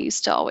I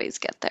used to always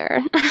get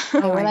there.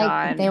 Oh my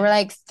They God. were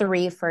like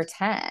 3 for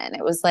 $10.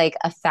 It was like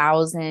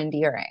 1,000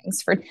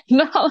 earrings for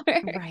 $10.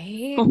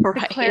 Right?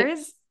 The Right.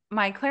 Claire's,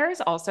 my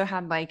Claire's also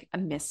had like a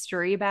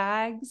mystery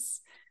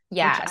bags,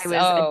 which I Yes.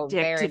 was Oh,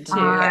 very addicted I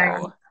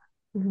familiar. to.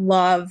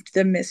 loved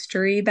the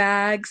mystery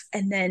bags.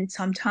 And then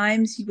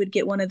sometimes you would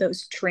get one of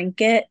those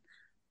trinket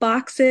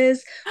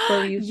boxes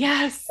where you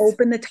Yes.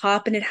 open the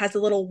top and it has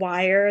a little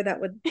wire that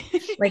would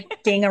like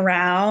ding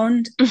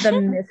around. The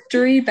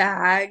mystery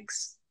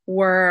bags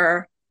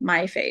were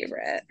my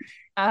favorite.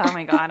 Oh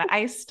my God.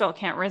 I still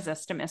can't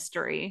resist a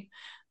mystery.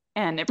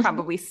 And it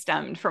probably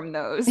stemmed from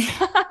those.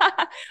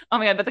 Oh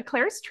my God. But the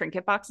Claire's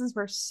trinket boxes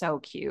were so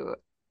cute.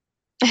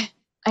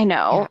 I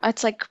Yeah. know.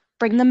 It's like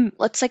bring them,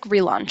 let's like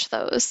relaunch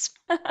those,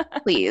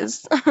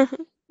 please.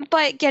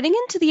 But getting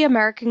into the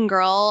American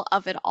Girl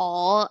of it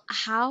all,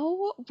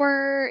 how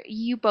were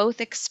you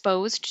both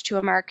exposed to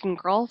American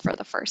Girl for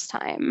the first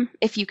time,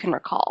 if you can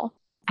recall?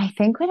 I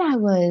think when I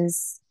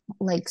was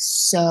like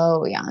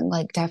so young,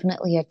 like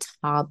definitely a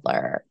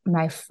toddler,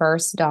 my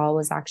first doll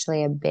was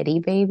actually a Bitty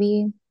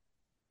Baby.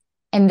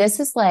 And this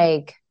is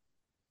like,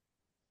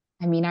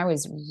 I mean, I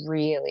was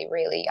really,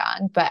 really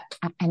young, but,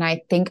 and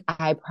I think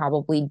I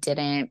probably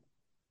didn't,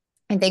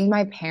 I think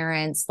my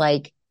parents,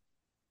 like,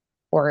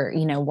 or,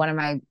 one of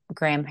my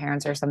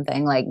grandparents or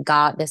something, like,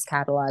 got this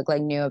catalog,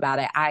 like, knew about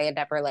it. I had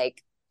never,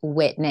 like,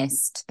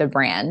 witnessed the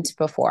brand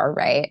before,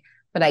 right?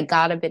 But I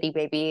got a Bitty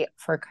Baby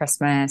for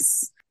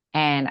Christmas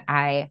and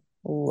I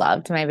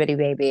loved my Bitty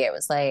Baby. It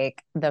was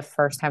like the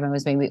first time I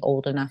was maybe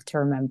old enough to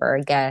remember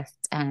a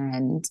gift.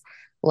 And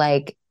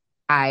like,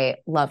 I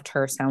loved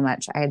her so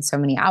much. I had so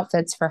many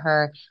outfits for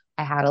her.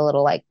 I had a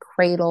little like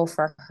cradle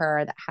for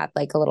her that had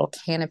like a little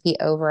canopy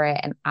over it.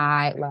 And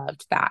I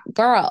loved that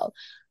girl.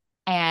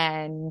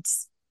 And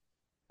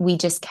we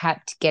just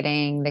kept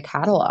getting the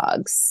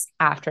catalogs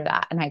after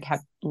that. And I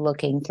kept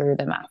looking through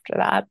them after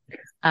that.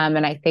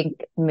 And I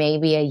think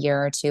maybe a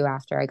year or two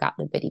after I got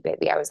the Bitty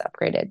Baby, I was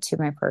upgraded to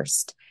my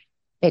first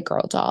big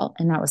girl doll,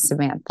 and that was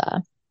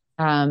Samantha.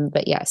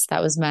 But yes,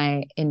 that was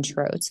my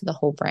intro to the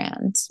whole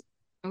brand.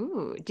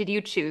 Ooh, did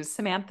you choose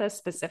Samantha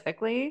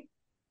specifically?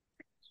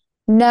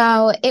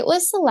 No, it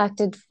was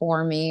selected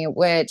for me,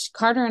 which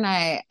Carter and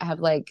I have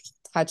like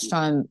touched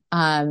on.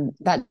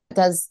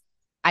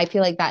 I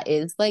feel like that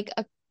is like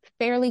a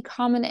fairly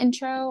common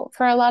intro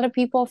for a lot of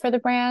people for the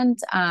brand.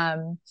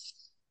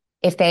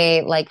 if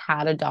they like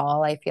had a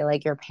doll, I feel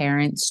like your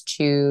parents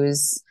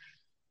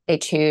they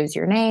choose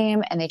your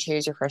name and they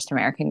choose your first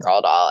American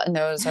Girl doll. And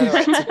those are the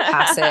rites of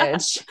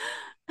passage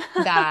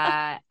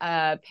that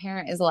a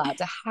parent is allowed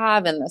to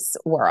have in this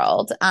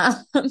world.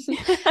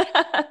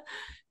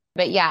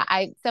 But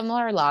yeah,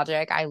 similar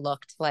logic. I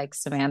looked like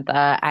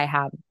Samantha. I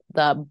have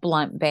the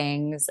blunt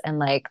bangs and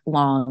like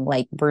long,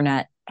 like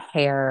brunette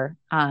hair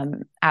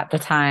at the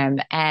time.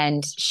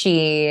 And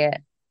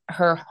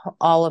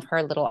all of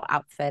her little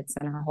outfits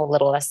and her whole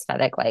little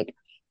aesthetic, like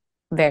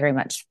very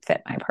much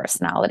fit my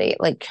personality.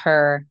 Like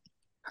her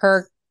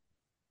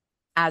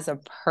as a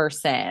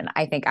person,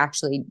 I think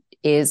actually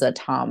is a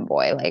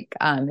tomboy. Like,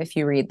 if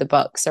you read the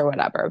books or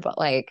whatever, but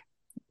like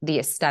the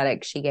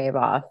aesthetic she gave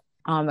off.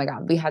 Oh my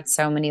God, we had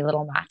so many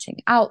little matching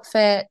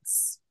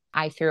outfits.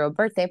 I threw a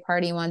birthday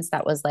party once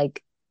that was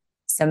like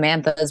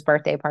Samantha's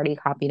birthday party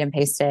copied and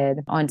pasted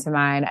onto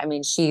mine. I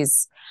mean,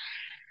 she's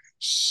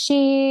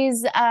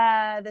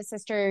the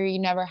sister you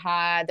never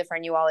had, the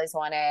friend you always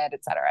wanted,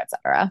 et cetera, et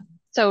cetera.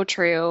 So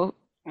true.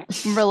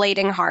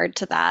 Relating hard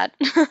to that.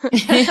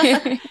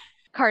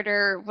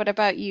 Carter, what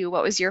about you?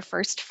 What was your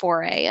first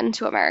foray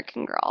into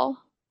American Girl?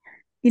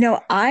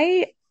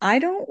 I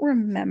don't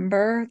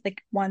remember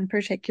like one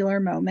particular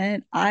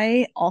moment.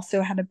 I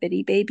also had a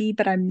bitty baby,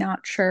 but I'm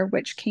not sure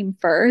which came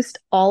first.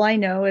 All I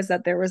know is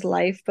that there was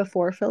life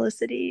before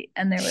Felicity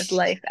and there was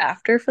life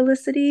after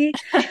Felicity.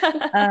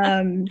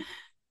 Um,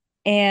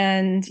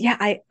 and yeah,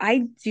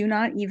 I do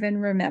not even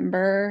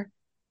remember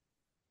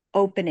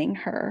opening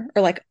her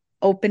or like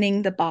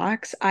opening the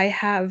box. I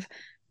have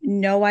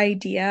no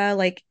idea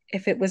like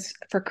if it was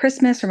for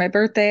Christmas or my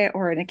birthday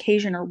or an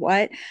occasion or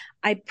what.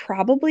 I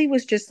probably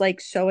was just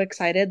like so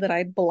excited that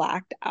I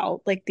blacked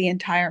out like the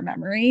entire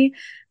memory.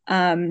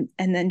 And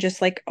then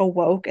just like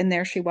awoke and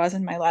there she was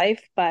in my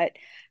life. But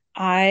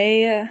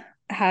I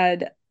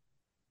had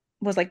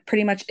was like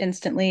pretty much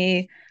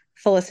instantly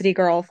Felicity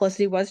girl.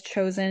 Felicity was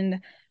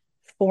chosen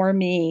for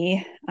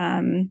me.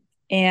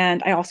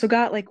 And I also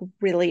got like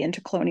really into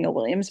Colonial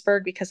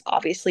Williamsburg because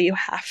obviously you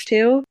have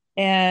to.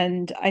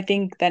 And I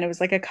think then it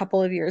was like a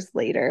couple of years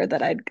later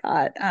that I'd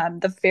got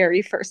the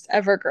very first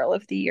ever Girl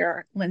of the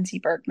Year, Lindsay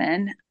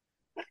Bergman.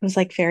 It was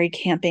like very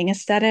camping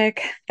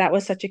aesthetic. That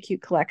was such a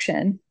cute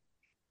collection.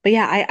 But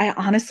yeah, I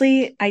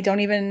honestly I don't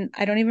even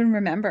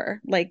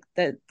remember like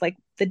the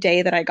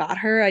day that I got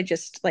her. I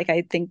just like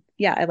I think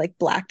yeah, I like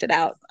blacked it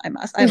out. I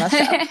must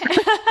have.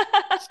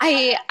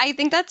 I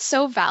think that's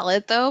so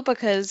valid though,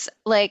 because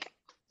like,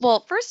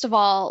 well, first of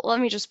all, let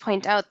me just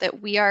point out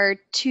that we are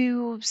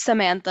two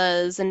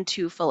Samanthas and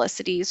two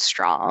Felicities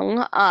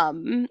strong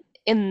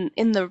in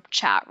the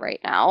chat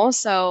right now.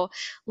 So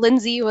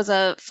Lindsay was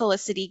a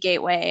Felicity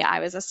gateway, I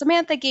was a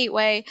Samantha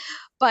gateway,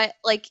 but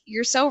like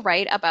you're so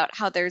right about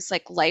how there's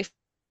like life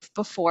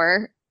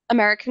before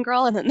American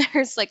Girl, and then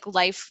there's like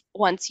life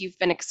once you've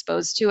been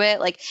exposed to it.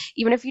 Like,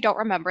 even if you don't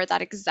remember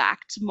that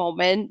exact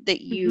moment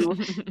that you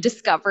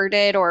discovered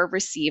it or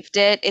received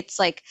it, it's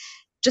like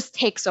just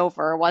takes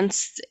over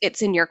once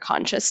it's in your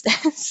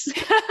consciousness.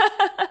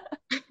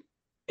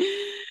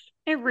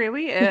 It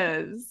really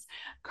is.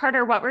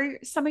 Carter, what were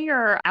some of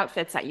your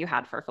outfits that you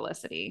had for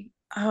Felicity?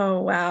 Oh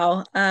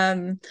wow.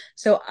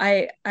 So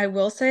I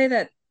will say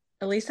that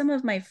at least some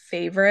of my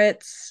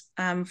favorites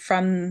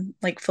from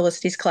like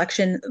Felicity's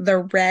collection, the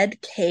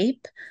red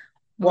cape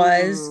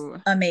was Ooh.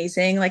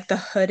 amazing. Like the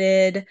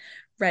hooded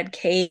red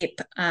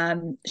cape.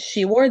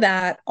 She wore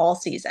that all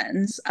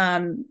seasons.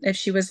 If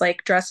she was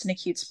like dressed in a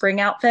cute spring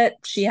outfit,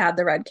 she had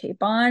the red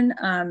cape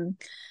on.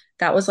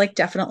 That was like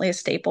definitely a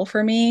staple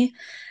for me.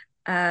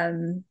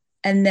 Um,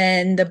 and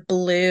then the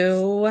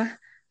blue, I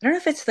don't know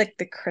if it's like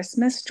the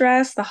Christmas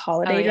dress, the Oh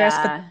holiday dress,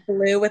 but the yeah.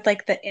 blue with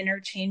like the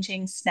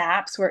interchanging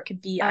snaps where it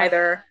could be Ugh,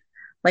 either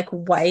like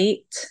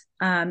white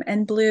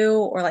and blue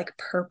or like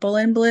purple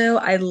and blue.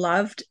 I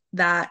loved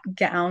that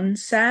gown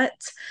set.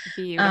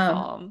 Um,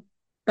 beautiful.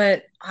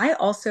 but I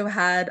also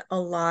had a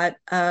lot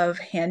of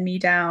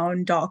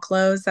hand-me-down doll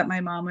clothes that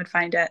my mom would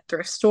find at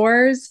thrift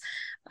stores,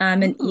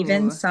 and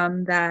even Ooh.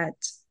 some that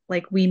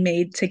like we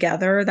made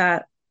together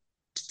that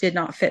did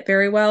not fit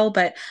very well.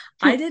 But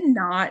I did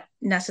not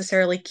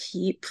necessarily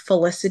keep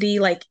Felicity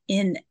like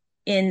in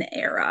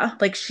era.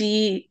 Like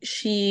she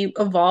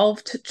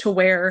evolved to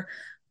wear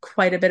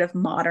quite a bit of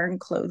modern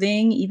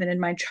clothing even in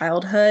my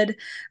childhood.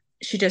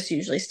 She just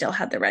usually still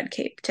had the red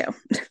cape too.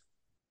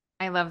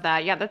 I love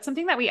that. Yeah, that's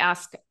something that we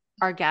ask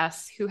our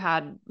guests who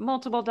had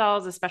multiple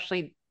dolls,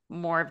 especially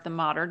more of the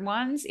modern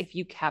ones, if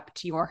you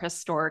kept your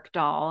historic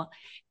doll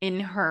in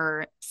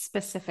her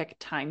specific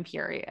time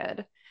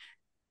period.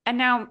 And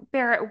now,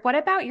 Barrett, what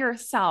about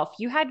yourself?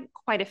 You had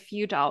quite a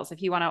few dolls.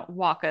 If you want to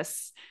walk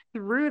us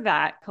through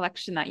that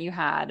collection that you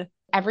had.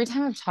 Every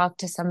time I've talked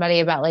to somebody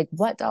about like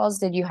what dolls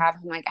did you have,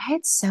 I'm like, I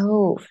had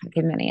so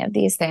fucking many of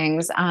these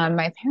things.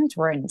 My parents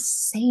were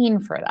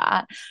insane for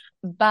that,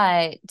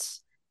 but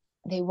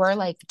they were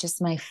like just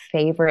my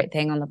favorite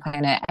thing on the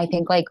planet. I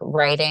think like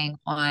writing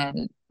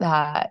on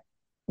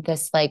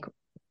this like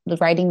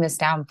writing this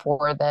down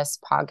for this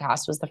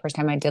podcast was the first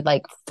time I did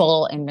like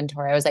full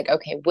inventory. I was like,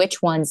 okay,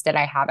 which ones did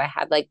I have? I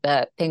had like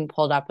the thing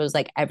pulled up. It was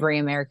like every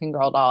American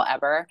Girl doll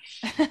ever.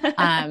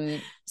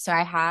 So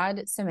I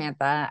had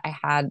Samantha. I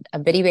had a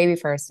Bitty Baby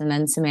first and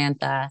then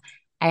Samantha.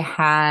 I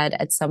had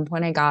at some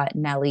point I got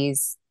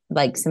Nellie's,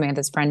 like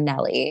Samantha's friend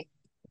Nellie,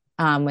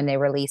 when they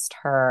released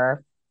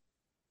her.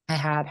 I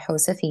had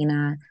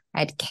Josefina. I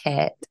had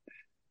Kit.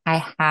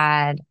 I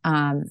had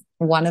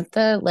one of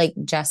the like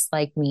Just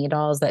Like Me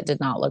dolls that did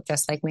not look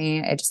just like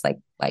me. I just like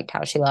liked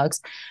how she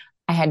looks.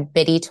 I had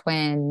Bitty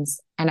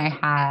twins and I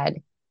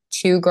had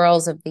two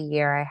girls of the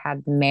year. I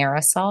had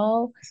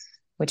Marisol,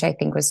 which I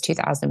think was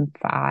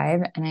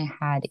 2005, and I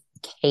had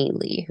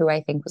Kaylee, who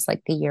I think was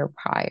like the year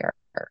prior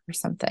or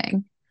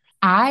something.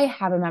 I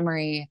have a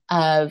memory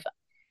of,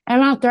 I'm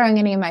not throwing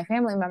any of my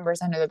family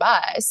members under the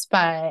bus,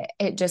 but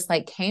it just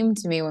like came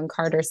to me when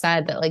Carter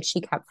said that like she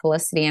kept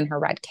Felicity in her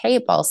red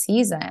cape all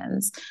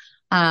seasons.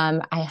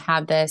 I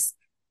had this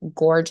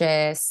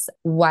gorgeous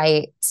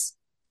white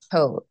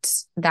coat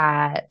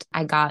that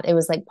I got. It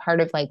was like part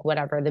of like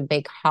whatever the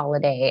big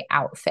holiday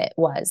outfit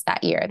was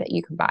that year that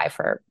you could buy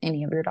for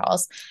any of your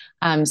dolls.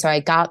 So I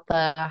got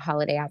the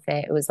holiday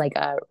outfit. It was like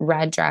a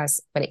red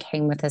dress, but it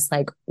came with this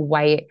like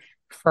white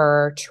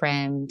fur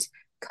trimmed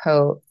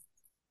coat.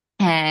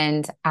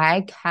 And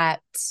I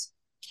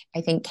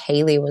think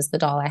Kaylee was the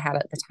doll I had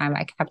at the time.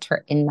 I kept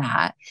her in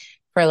that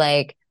for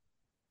like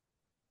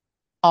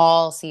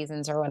all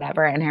seasons or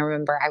whatever. And I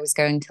remember I was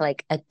going to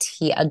like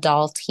a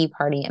doll tea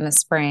party in the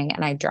spring,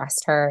 and I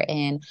dressed her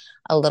in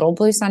a little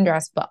blue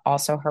sundress, but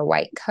also her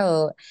white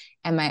coat.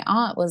 And my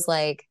aunt was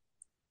like,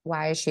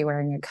 why is she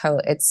wearing a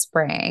coat? It's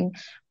spring.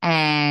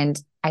 And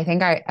I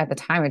think at the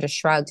time I just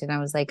shrugged and I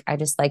was like, I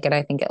just like it.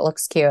 I think it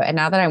looks cute. And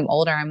now that I'm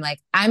older, I'm like,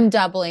 I'm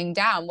doubling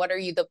down. What are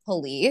you, the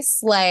police?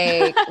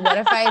 Like, what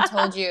if I had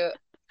told you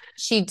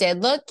she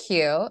did look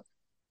cute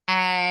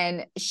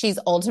and she's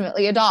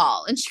ultimately a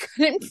doll and she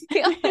couldn't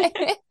feel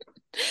it?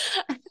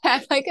 I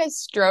had like a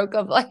stroke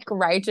of like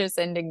righteous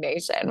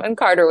indignation when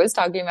Carter was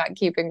talking about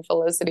keeping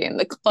Felicity in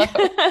the clothes.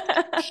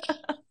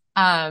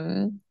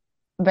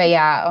 But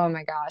yeah, oh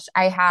my gosh.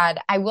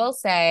 I will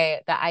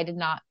say that I did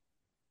not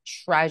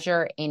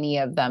treasure any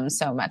of them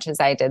so much as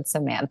I did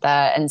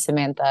Samantha. And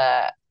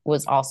Samantha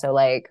was also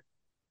like,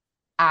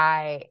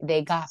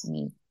 they got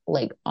me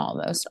like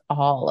almost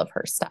all of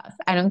her stuff.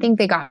 I don't think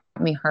they got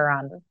me her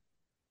on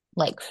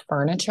like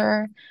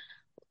furniture.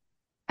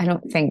 I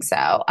don't think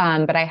so.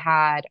 But I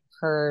had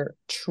her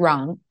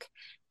trunk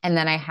and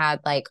then I had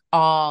like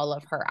all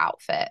of her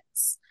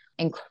outfits,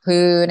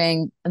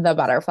 including the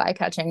butterfly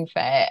catching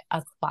fit,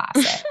 a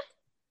classic.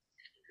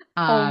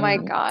 Oh my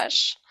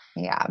gosh.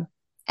 Yeah.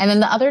 And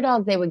then the other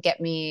dolls they would get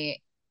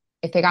me,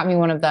 if they got me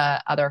one of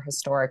the other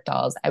historic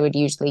dolls, I would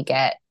usually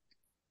get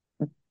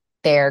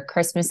their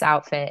Christmas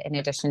outfit in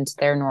addition to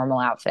their normal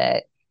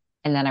outfit.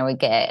 And then I would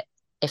get,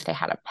 if they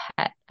had a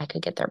pet, I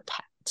could get their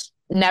pet.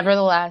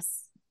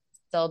 Nevertheless,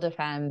 still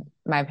defend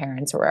my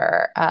parents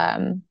were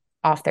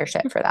off their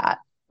shit for that.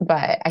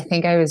 But I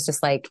think I was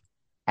just like,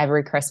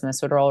 every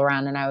Christmas would roll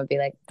around and I would be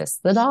like, this is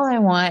the doll I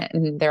want.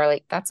 And they're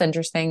like, that's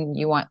interesting.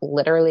 You want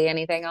literally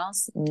anything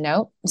else?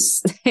 Nope.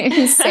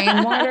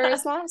 Same order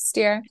as last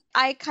year.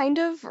 I kind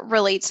of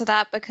relate to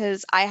that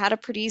because I had a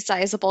pretty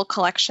sizable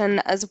collection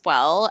as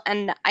well.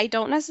 And I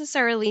don't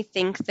necessarily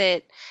think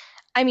that,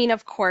 I mean,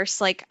 of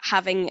course, like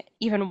having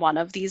even one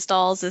of these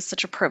dolls is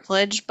such a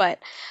privilege, but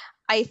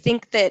I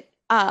think that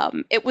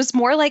it was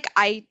more like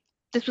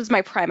this was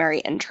my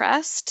primary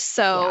interest.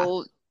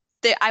 So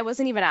I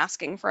wasn't even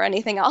asking for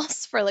anything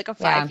else for like a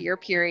 5-year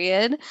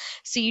period.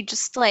 So you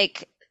just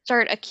like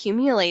start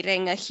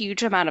accumulating a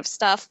huge amount of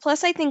stuff.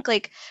 Plus, I think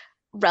like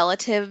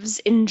relatives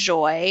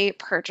enjoy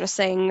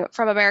purchasing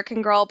from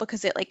American Girl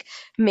because it like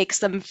makes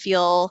them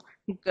feel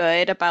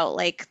good about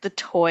like the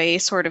toy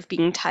sort of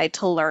being tied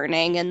to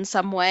learning in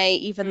some way,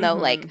 even though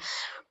like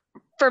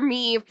for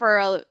me,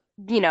 I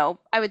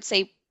would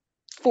say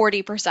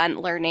 40%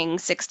 learning,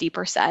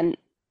 60%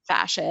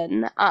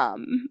 fashion.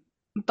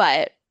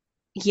 But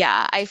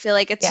yeah, I feel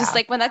like it's just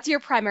like when that's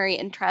your primary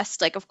interest,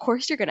 like of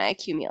course you're gonna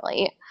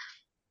accumulate.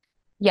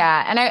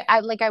 Yeah. And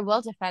I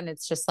will defend,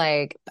 it's just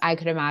like I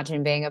could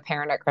imagine being a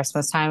parent at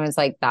Christmas time is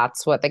like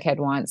that's what the kid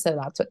wants, so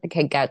that's what the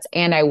kid gets.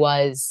 And I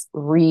was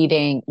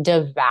devouring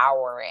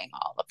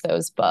all of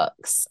those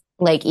books.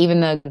 Like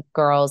even the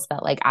girls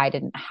that like I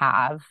didn't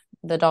have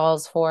the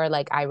dolls for,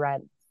 like I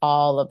read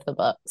all of the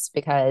books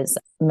because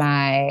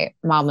my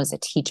mom was a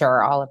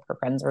teacher. All of her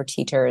friends were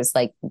teachers.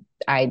 Like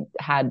I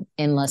had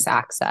endless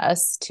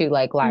access to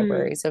like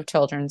libraries of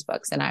children's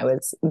books and I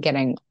was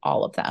getting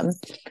all of them.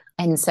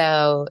 And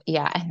so,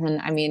 yeah. And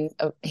then, I mean,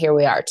 here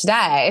we are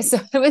today. So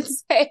I would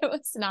say it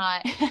was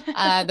not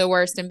the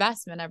worst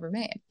investment ever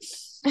made.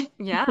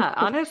 Yeah,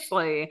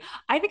 honestly.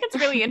 I think it's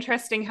really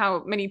interesting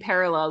how many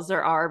parallels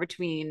there are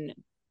between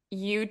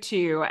you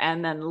two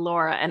and then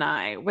Laura and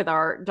I with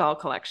our doll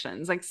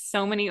collections. Like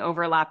so many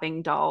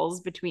overlapping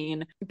dolls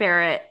between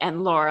Barrett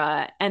and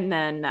Laura. And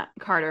then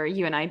Carter,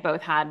 you and I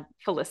both had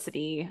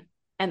Felicity.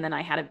 And then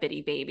I had a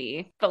Bitty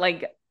Baby. But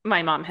like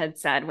my mom had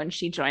said when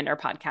she joined our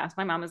podcast.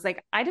 My mom was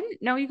like, I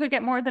didn't know you could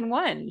get more than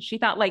one. She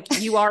thought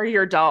like you are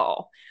your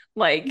doll.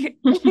 Like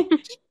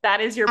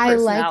that is your I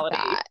like personality.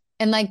 that.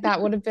 And like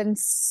that would have been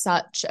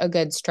such a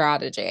good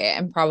strategy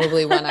and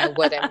probably one I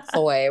would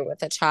employ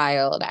with a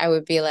child. I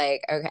would be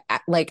like, okay,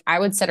 like I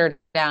would sit her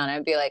down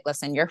and be like,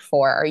 listen, you're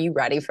 4. Are you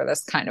ready for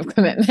this kind of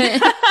commitment?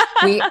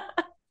 we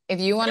If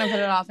you want to put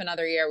it off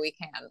another year, we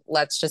can.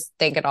 Let's just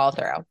think it all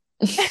through.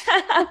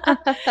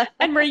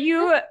 And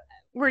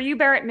were you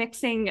Barrett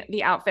mixing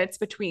the outfits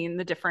between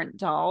the different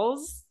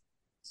dolls?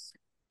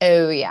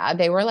 Oh yeah,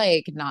 they were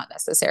like not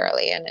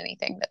necessarily in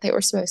anything that they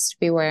were supposed to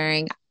be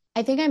wearing.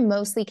 I think I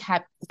mostly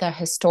kept the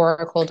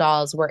historical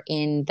dolls were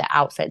in the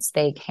outfits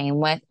they came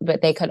with,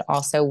 but they could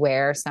also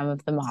wear some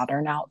of the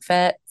modern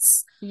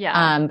outfits.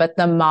 Yeah. But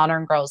the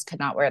modern girls could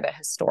not wear the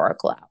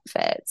historical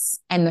outfits,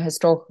 and the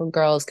historical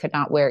girls could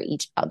not wear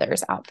each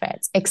other's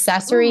outfits.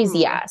 Accessories, Ooh.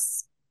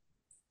 yes.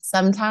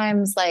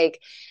 Sometimes like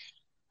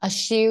a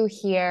shoe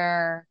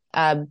here,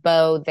 a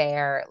bow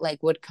there,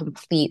 like would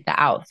complete the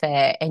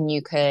outfit, and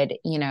you could,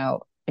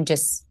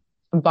 just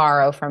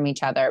borrow from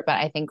each other. But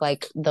I think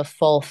like the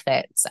full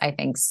fits, I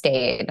think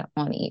stayed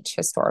on each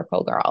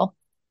historical girl.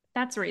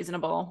 That's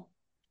reasonable.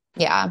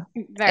 Yeah.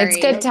 Very. It's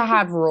good to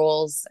have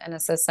rules in a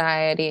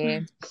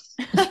society.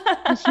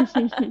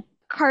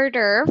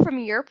 Carter, from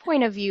your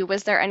point of view,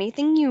 was there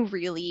anything you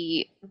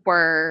really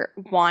were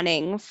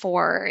wanting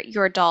for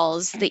your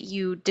dolls that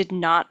you did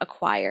not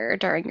acquire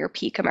during your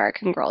peak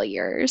American Girl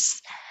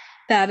years?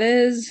 That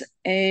is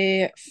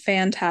a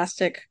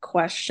fantastic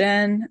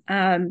question.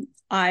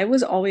 I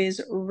was always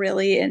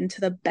really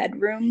into the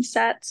bedroom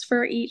sets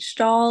for each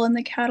doll in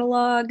the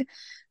catalog.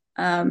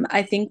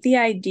 I think the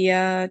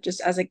idea,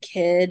 just as a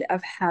kid,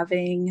 of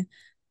having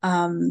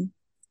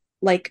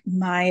like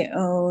my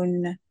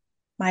own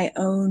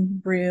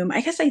room. I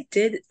guess I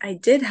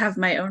did have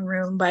my own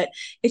room, but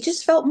it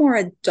just felt more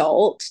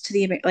adult to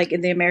the like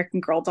in the American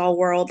Girl doll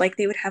world. Like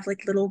they would have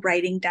like little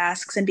writing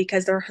desks, and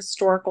because they're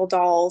historical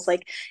dolls,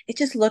 like it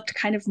just looked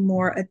kind of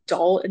more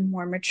adult and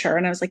more mature,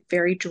 and I was like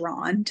very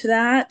drawn to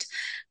that.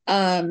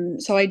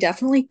 So I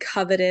definitely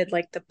coveted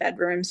like the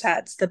bedroom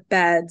sets, the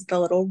beds, the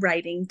little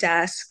writing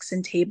desks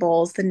and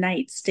tables, the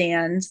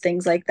nightstands,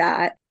 things like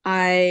that.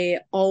 I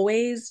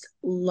always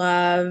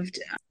loved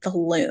the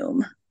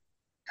loom.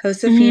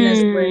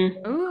 Josefina's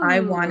loom I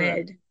Ooh.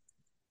 wanted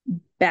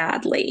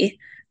badly.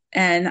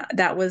 And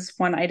that was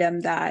one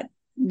item that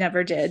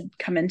never did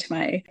come into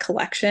my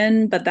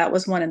collection, but that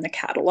was one in the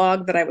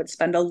catalog that I would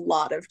spend a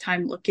lot of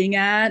time looking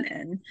at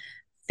and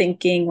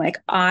thinking like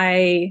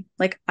I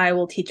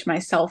will teach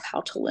myself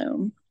how to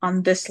loom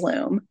on this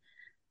loom.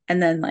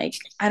 And then like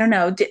I don't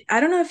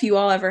know if you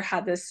all ever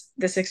had this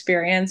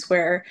experience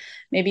where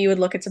maybe you would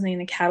look at something in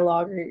the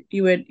catalog, or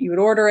you would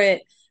order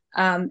it,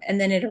 and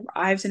then it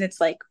arrives and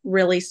it's like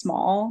really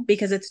small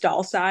because it's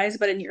doll size,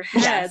 but in your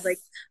head, like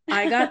Yes.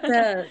 I got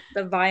the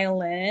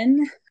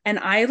violin, and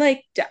I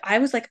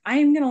was like, I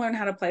am going to learn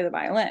how to play the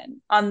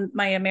violin on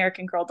my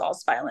American Girl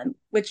dolls violin,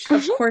 which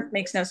of course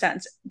makes no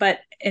sense, but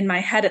in my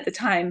head at the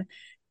time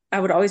I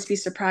would always be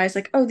surprised,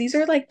 like, oh, these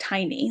are like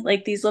tiny,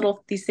 like these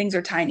things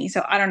are tiny.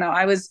 So I don't know.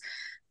 I was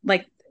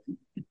like,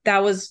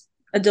 that was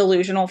a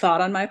delusional thought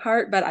on my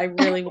part, but I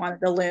really wanted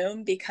to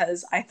loom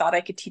because I thought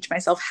I could teach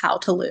myself how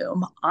to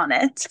loom on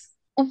it.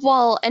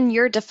 Well, in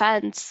your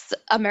defense,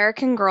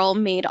 American Girl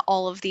made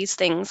all of these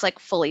things like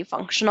fully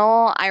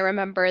functional. I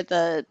remember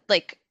the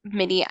like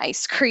mini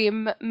ice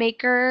cream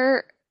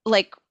maker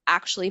like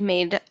actually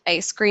made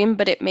ice cream,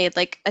 but it made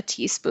like a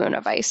teaspoon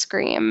of ice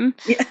cream.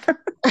 Yeah.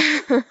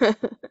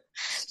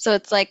 So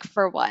it's like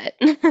for what?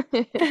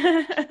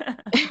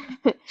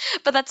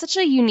 But that's such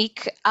a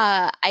unique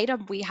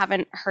item. We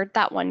haven't heard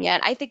that one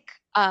yet. I think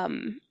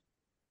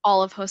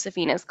all of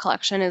Josefina's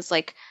collection is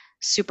like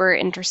super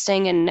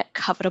interesting and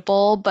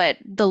covetable, but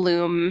the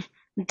loom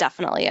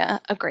definitely a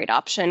great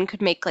option.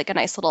 Could make like a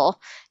nice little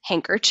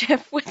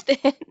handkerchief with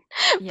it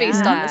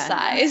based on the Yeah.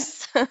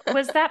 size.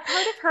 Was that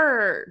part of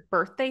her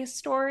birthday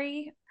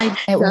story? I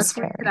It was just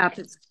looked very it up.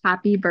 It's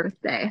Happy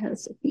Birthday,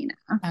 Josefina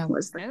Oh.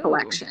 was the Ooh.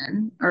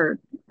 collection or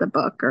the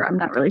book, or I'm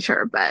not really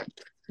sure, but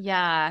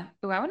Yeah.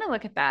 Oh, I want to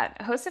look at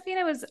that.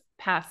 Josefina was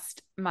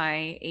past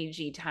my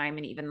AG time,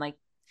 and even like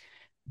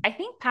I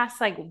think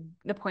past like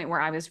the point where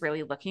I was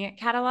really looking at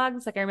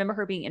catalogs. Like I remember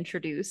her being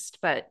introduced,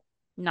 but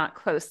not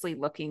closely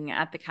looking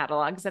at the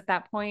catalogs at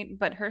that point.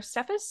 But her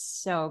stuff is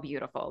so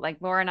beautiful. Like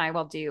Laura and I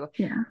will do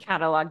yeah.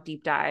 catalog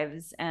deep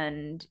dives,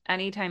 and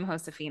anytime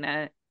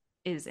Josefina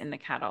is in the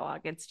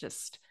catalog, it's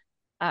just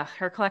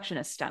her collection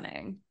is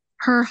stunning.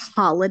 Her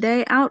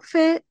holiday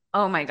outfit,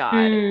 Oh my God.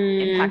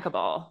 Mm.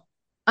 Impeccable.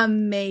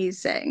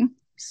 amazing.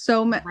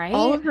 All Right?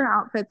 of her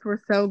outfits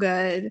were so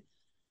good.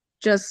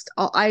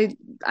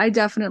 I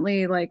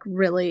definitely like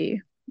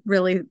really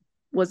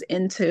was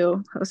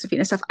into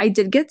Josefina stuff. I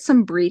did get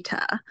some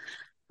Brita,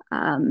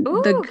 the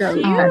Ooh, goat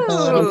that the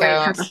little she like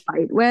goat. has a cute.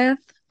 fight with.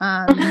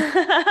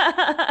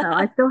 So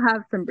I still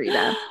have some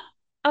Brita.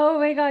 Oh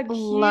my God,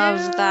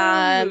 Love cute.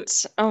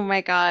 that. Oh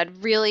my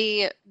God.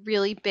 Really,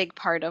 really big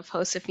part of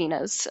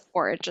Josefina's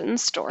origin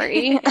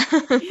story.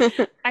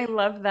 I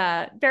love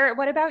that. Barrett,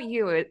 what about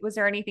you? Was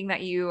there anything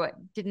that you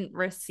didn't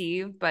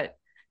receive but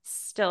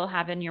still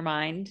have in your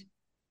mind?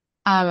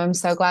 I'm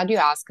so glad you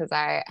asked because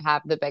I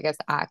have the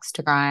biggest axe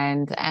to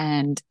grind,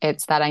 and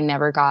it's that I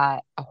never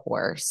got a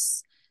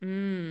horse.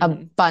 A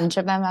Mm. bunch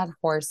of them had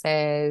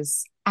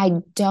horses.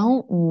 I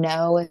don't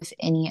know if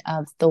any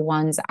of the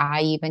ones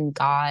I even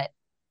got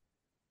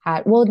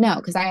had, well, no,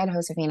 because I had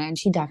Josefina and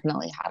she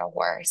definitely had a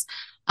horse.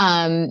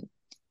 Um,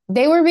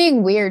 they were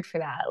being weird for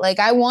that. Like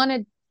I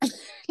wanted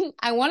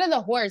I wanted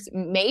the horse.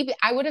 Maybe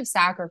I would have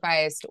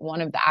sacrificed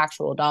one of the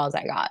actual dolls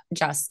I got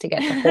just to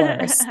get the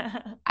horse.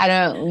 I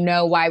don't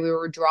know why we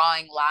were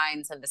drawing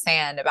lines in the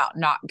sand about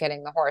not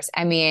getting the horse.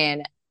 I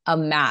mean,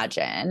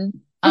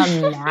 imagine.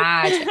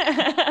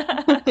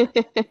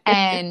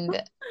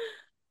 And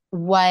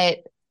what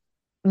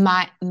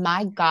my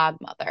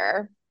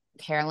godmother,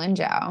 Carolyn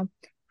Joe,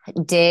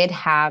 did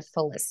have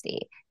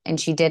Felicity, and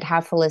she did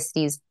have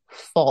Felicity's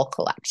full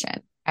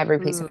collection, every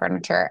piece of Ooh.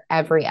 furniture,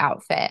 every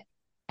outfit,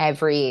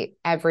 every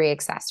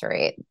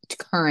accessory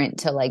current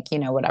to like,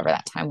 whatever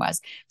that time was.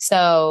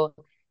 So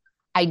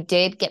I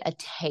did get a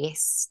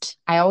taste.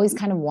 I always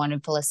kind of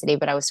wanted Felicity,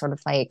 but I was sort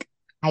of like,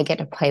 I get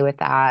to play with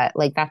that.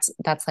 Like that's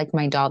like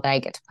my doll that I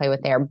get to play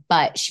with there.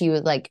 But she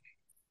was like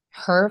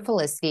her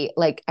Felicity,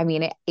 like, I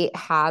mean, it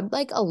had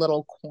like a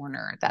little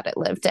corner that it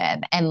lived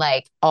in, and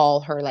like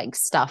all her like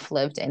stuff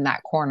lived in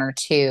that corner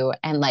too.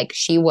 And like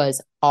she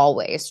was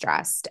always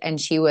dressed, and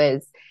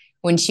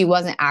when she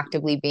wasn't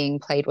actively being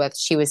played with,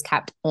 she was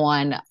kept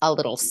on a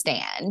little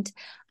stand.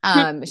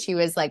 She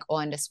was like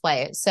on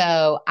display.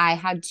 So I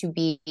had to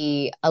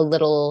be a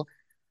little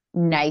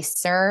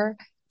nicer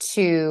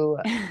to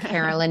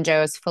Carolyn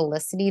Joe's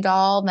Felicity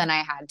doll than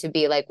I had to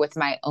be like with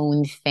my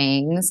own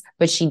things,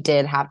 but she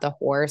did have the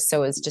horse,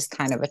 so it was just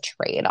kind of a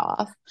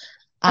trade-off.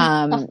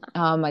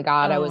 Oh my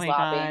God, I Oh was my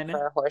lobbying God.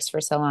 for a horse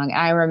for so long.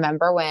 I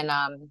remember when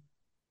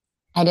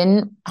I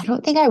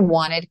don't think I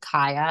wanted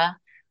Kaya.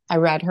 I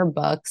read her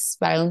books,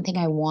 but I don't think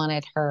I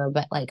wanted her,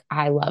 but like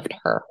I loved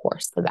her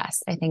horse the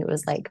best. I think it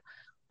was like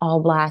all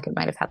black. It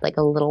might have had like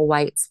a little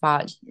white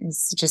spot.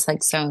 It's just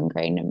like so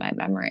ingrained in my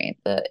memory,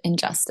 the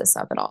injustice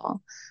of it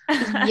all.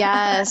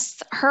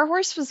 Yes, her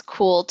horse was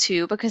cool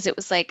too because it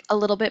was like a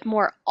little bit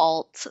more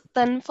alt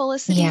than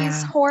Felicity's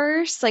Yeah,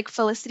 horse. Like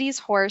Felicity's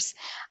horse,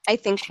 I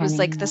think was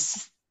like Penny.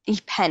 this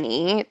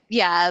penny.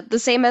 Yeah, the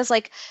same as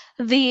like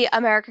the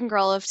American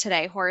Girl of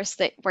Today horse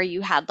that where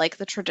you had like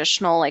the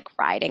traditional like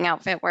riding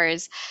outfit,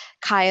 whereas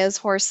Kaya's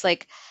horse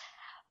like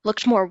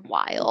looked more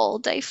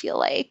wild, I feel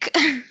like.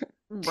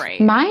 Right.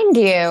 Mind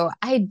you,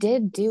 I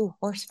did do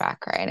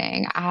horseback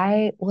riding.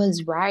 I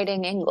was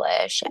riding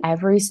English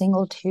every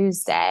single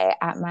Tuesday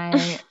at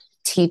my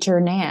teacher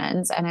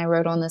Nan's, and I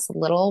rode on this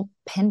little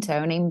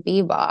pinto named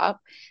Bebop,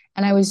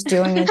 and I was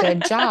doing a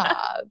good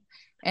job.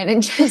 And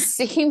it just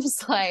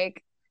seems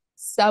like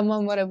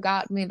someone would have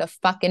gotten me the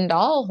fucking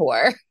doll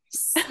horse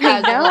I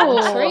as a little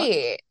know.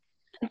 treat.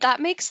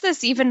 That makes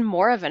this even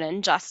more of an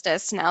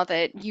injustice now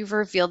that you've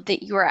revealed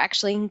that you are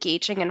actually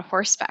engaging in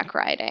horseback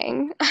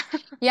riding.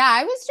 Yeah,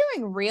 I was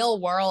doing real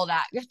world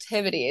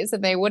activities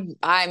and they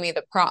wouldn't buy me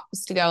the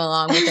props to go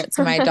along with it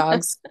so my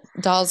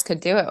dolls could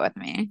do it with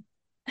me.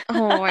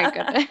 Oh my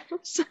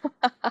goodness.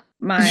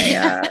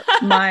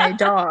 My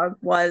dog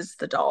was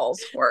the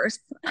doll's horse.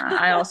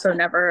 I also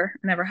never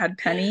had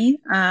Penny.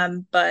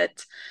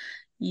 But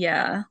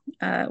yeah,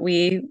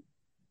 we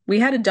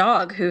had a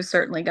dog who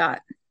certainly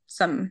got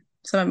some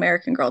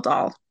American Girl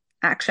doll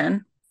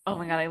action. Oh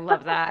my God, I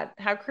love that.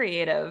 How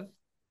creative,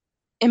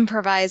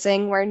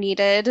 Improvising where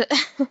needed.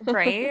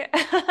 right?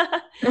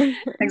 And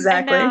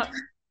Exactly. now,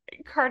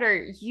 Carter,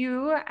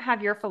 you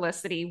have your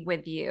Felicity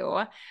with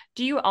you.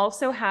 Do you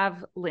also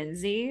have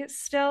Lindsay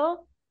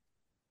still?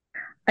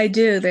 I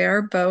do. They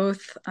are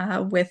both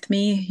with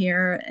me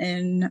here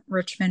in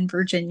Richmond,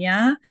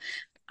 Virginia.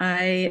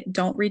 I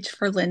don't reach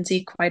for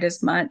Lindsay quite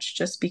as much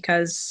just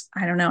because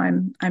I don't know,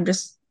 I'm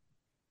just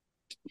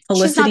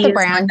She's not Felicity the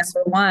is my brand.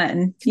 number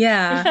one.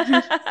 Yeah.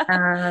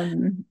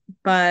 Um,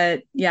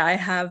 but yeah, I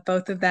have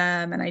both of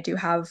them and I do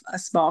have a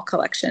small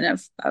collection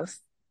of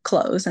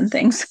clothes and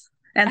things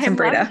and I some love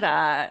Brita.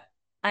 that.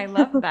 I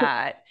love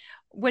that.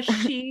 Was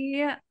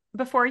she,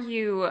 before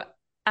you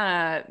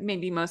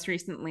maybe most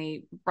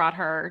recently brought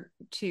her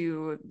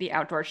to the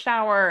outdoor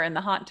shower and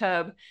the hot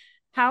tub,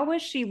 how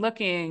was she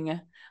looking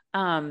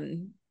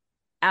um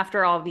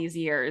after all these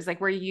years? Like,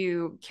 were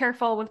you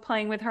careful with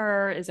playing with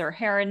her? Is her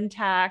hair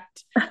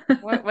intact?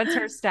 What's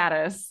her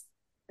status?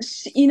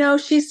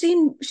 She's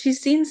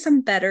seen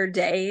some better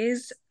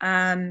days.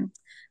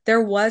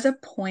 There was a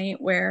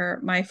point where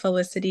my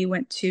Felicity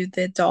went to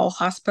the doll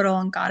hospital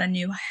and got a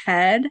new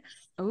head.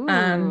 Ooh.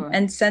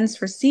 And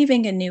since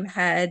receiving a new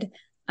head,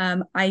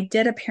 I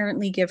did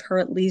apparently give her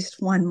at least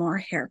one more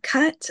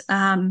haircut.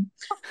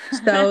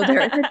 So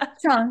there is a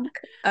chunk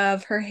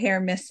of her hair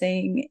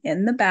missing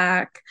in the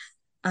back.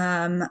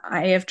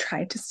 I have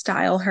tried to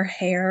style her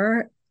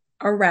hair.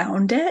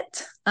 around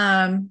it.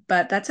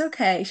 But that's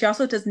okay. She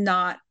also does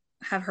not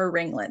have her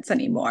ringlets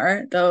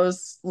anymore.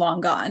 Those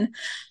long gone.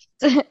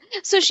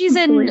 So she's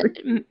in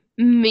Completely.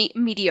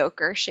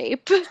 mediocre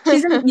shape.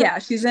 She's in Yeah.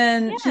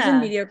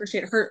 mediocre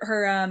shape.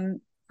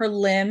 Her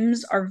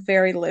limbs are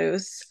very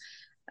loose.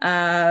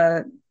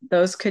 Uh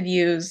those could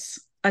use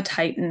a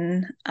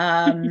Titan.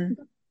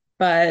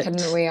 But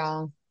Couldn't we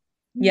all?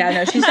 yeah,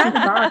 no, she's been in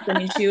a box. I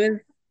mean,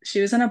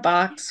 she was in a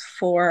box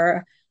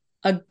for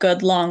a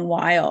good long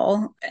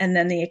while, and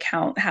then the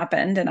account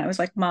happened, and I was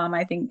like, Mom,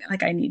 I think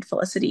like I need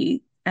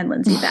Felicity and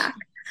Lindsay back.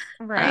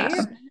 Uh, Right.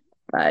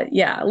 but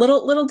yeah, a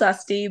little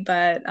dusty,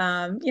 but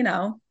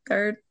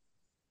they're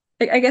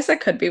I guess it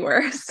could be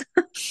worse.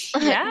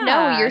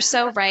 No, you're Yeah.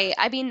 so right.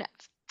 I mean,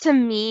 to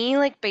me,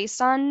 like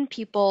based on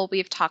people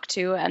we've talked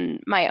to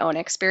and my own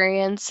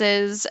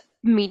experiences,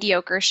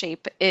 mediocre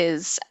shape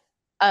is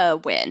a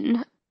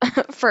win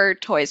for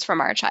toys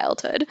from our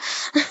childhood.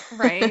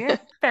 Right.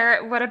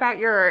 Barrett, what about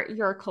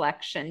your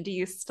collection? Do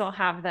you still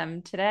have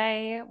them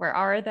today? Where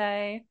are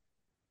they?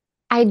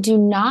 I do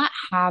not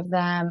have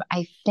them.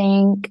 I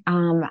think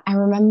I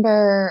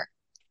remember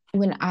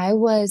when I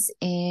was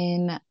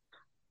in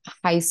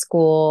high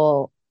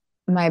school,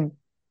 my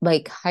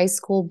like high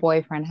school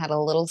boyfriend had a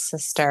little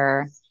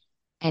sister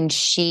and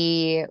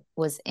she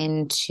was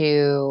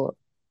into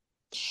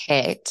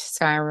Kit.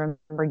 So I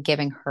remember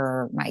giving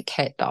her my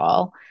Kit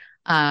doll.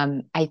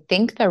 I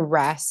think the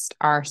rest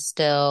are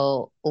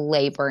still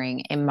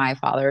laboring in my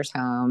father's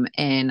home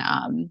in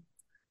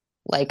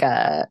like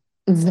a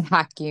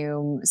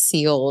vacuum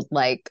sealed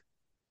like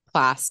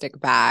plastic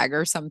bag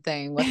or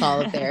something with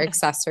all of their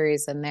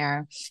accessories in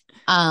there.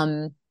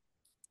 Um,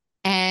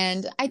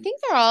 and I think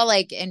they're all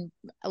like in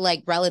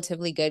like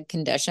relatively good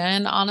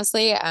condition,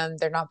 honestly.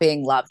 They're not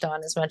being loved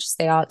on as much as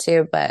they ought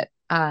to, but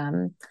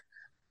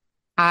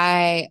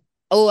I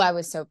I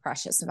was so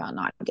precious about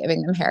not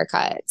giving them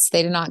haircuts.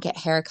 They did not get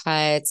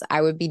haircuts.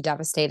 I would be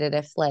devastated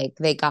if like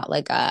they got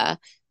like a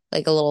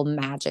little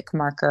magic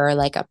marker,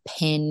 like a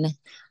pin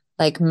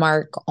like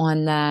mark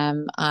on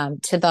them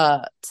to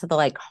the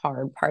like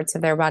hard parts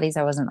of their bodies.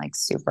 I wasn't like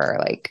super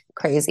like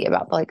crazy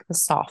about like the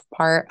soft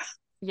part.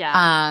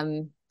 Yeah.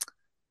 Um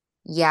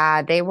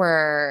yeah, they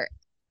were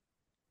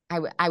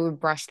I would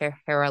brush their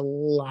hair a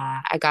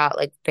lot. I got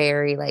like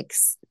very like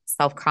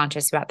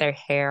self-conscious about their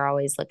hair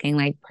always looking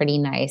like pretty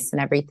nice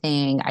and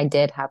everything. I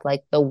did have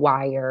like the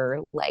wire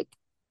like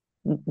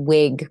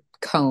wig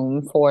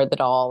comb for the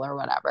doll or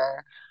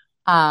whatever.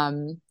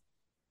 Um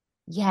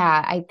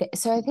yeah,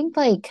 so I think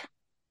like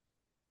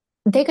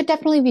they could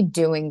definitely be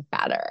doing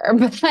better,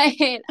 but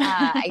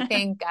I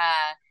think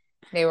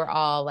they were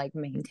all like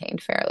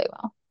maintained fairly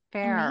well.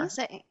 Fair.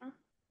 Amazing.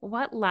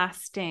 What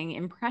lasting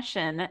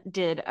impression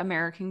did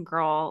American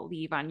Girl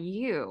leave on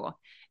you?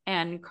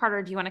 And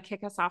Carter, do you want to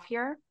kick us off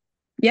here?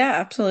 Yeah,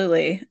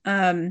 absolutely.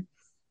 I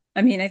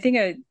mean, I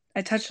think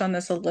I touched on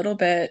this a little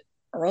bit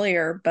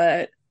earlier,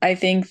 but I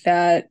think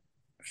that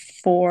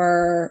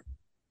for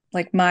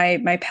like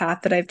my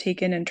path that I've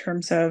taken in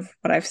terms of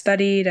what I've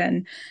studied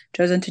and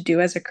chosen to do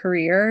as a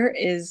career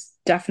is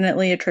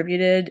definitely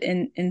attributed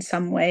in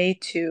some way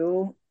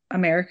to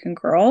American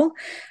Girl.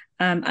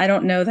 I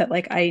don't know that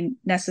like I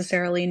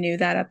necessarily knew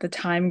that at the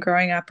time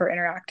growing up or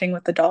interacting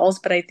with the dolls,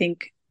 but I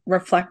think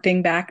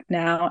reflecting back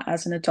now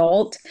as an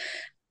adult,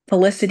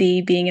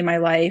 Felicity being in my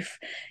life,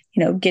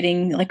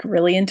 getting like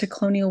really into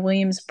Colonial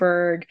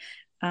Williamsburg,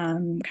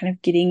 kind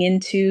of getting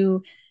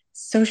into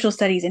social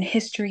studies and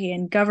history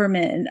and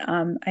government,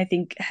 I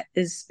think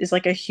is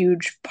like a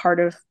huge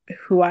part of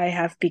who I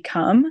have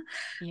become,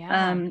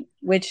 Yeah.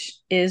 which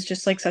is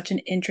just like such an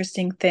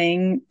interesting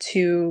thing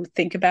to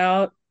think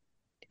about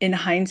in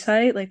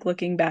hindsight, like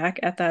looking back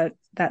at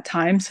that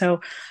time.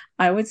 So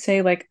I would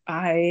say like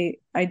I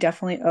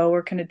definitely owe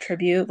or can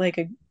attribute like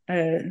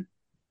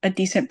a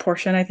decent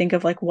portion, I think,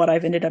 of like what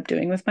I've ended up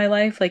doing with my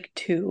life, like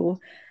to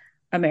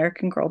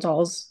American Girl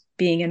dolls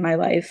being in my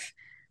life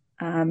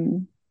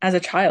as a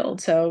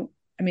child. So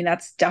I mean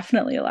that's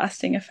definitely a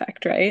lasting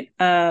effect, right?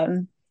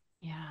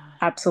 Yeah.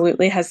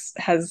 Absolutely has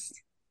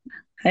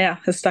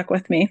stuck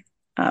with me.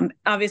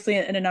 Obviously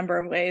in a number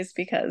of ways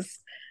because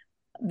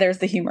there's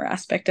the humor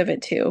aspect of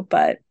it too.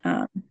 But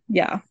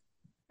yeah.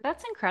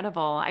 That's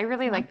incredible. I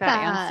really Love like that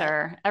that.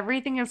 answer.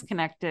 Everything is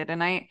connected,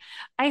 and I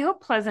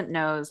hope Pleasant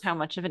knows how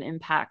much of an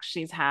impact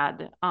she's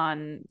had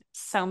on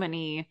so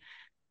many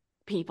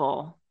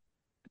people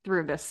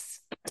through this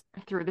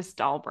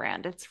doll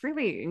brand. It's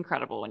really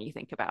incredible when you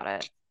think about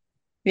it.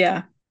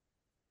 Yeah.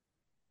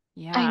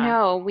 I Yeah.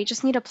 know, we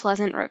just need a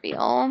pleasant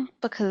reveal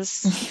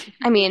because,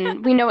 I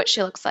mean, we know what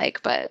she looks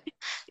like, but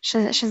she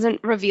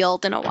hasn't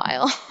revealed in a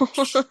while.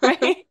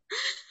 Right.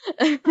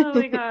 Oh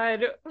my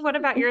God. What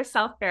about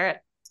yourself,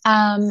 Barrett?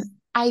 Um,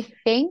 I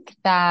think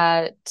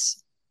that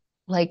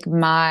like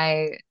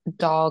my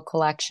doll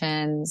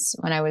collections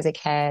when I was a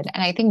kid,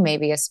 and I think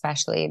maybe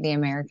especially the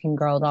American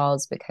Girl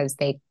dolls because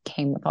they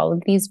came with all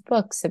of these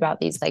books about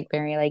these like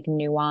very like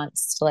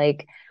nuanced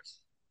like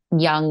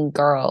young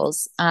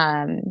girls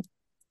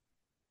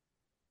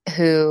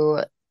who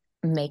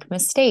make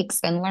mistakes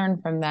and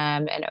learn from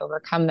them and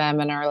overcome them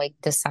and are like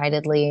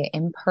decidedly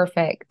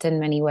imperfect in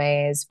many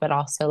ways, but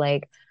also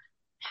like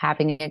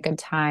having a good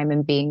time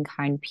and being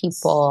kind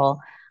people.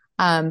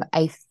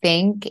 I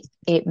think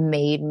it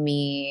made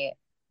me,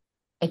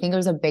 I think it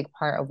was a big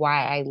part of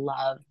why I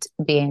loved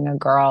being a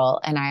girl.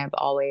 And I have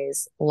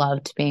always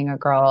loved being a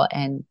girl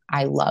and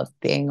I love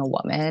being a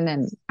woman.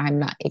 And I'm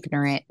not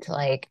ignorant to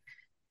like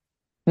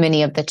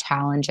many of the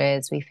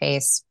challenges we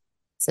face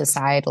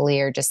societally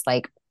or just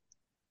like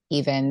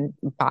even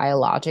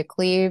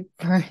biologically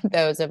for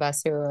those of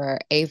us who are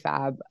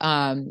AFAB.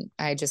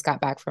 I just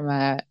got back from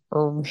a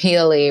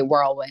really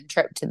whirlwind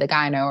trip to the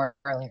gyno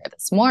earlier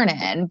this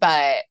morning,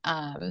 but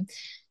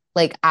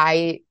like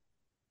I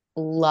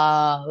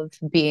love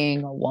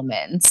being a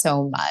woman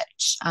so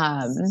much.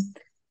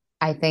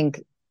 I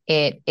think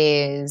it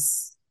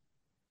is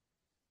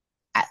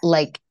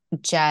like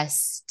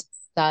just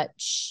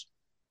such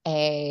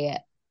a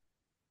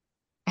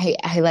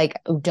I like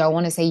don't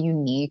want to say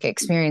unique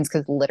experience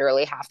because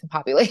literally half the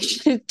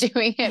population is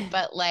doing it,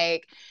 but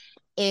like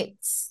it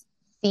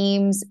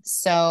seems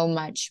so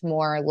much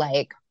more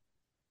like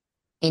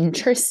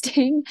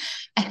interesting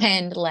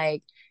and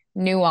like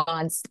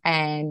nuanced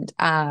and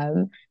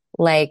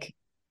like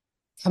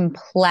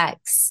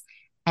complex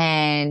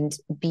and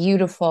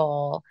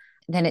beautiful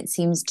than it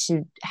seems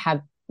to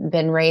have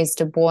been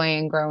raised a boy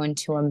and grow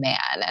into a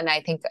man. And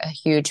I think a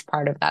huge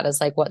part of that is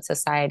like what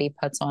society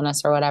puts on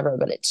us or whatever,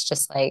 but it's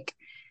just like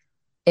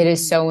it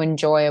is so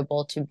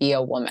enjoyable to be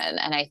a woman.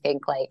 And I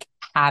think like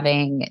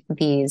having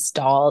these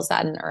dolls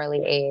at an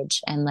early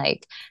age and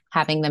like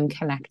having them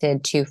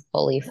connected to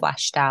fully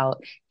fleshed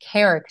out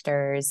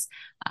characters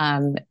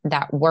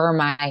that were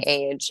my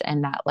age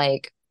and that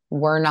like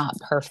were not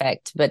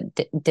perfect, but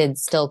did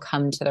still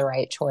come to the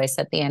right choice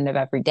at the end of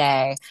every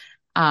day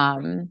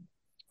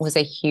was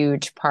a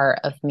huge part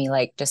of me,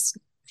 like just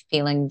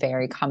feeling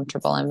very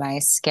comfortable in my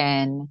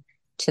skin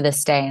to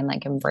this day and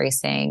like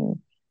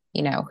embracing,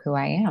 you know, who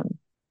I am.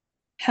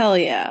 Hell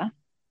yeah.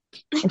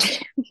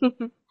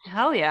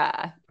 Hell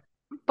yeah.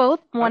 Both Both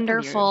of you.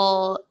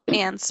 wonderful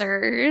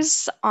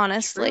answers,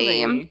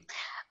 honestly. Truly.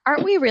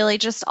 Aren't we really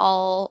just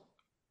all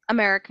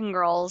American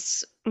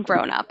girls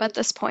grown up at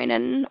this point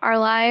in our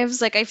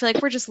lives? Like, I feel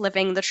like we're just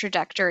living the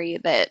trajectory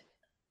that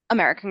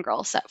American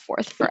Girl set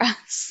forth for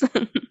us.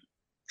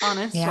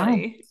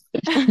 Honestly.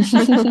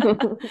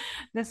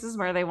 This is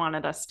where they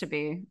wanted us to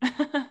be.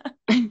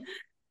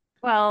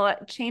 Well,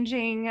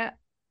 changing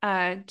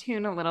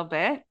tune a little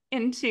bit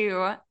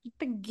into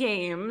the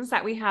games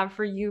that we have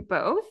for you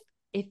both.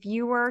 If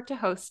you were to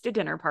host a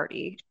dinner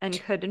party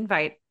and could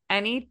invite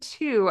any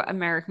two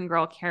American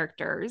Girl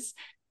characters,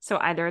 so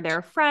either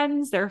their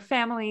friends, their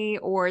family,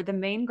 or the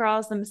main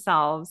girls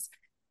themselves,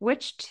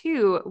 which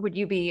two would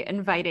you be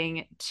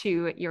inviting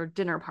to your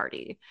dinner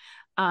party?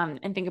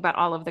 And think about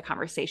all of the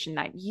conversation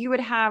that you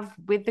would have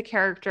with the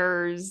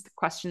characters, the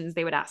questions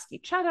they would ask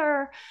each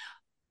other.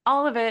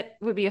 All of it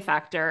would be a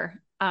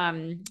factor.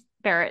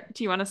 Barrett,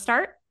 do you want to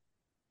start?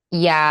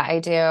 Yeah, I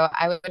do.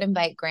 I would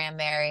invite Grandma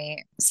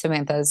Mary,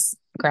 Samantha's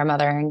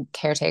grandmother and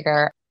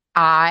caretaker.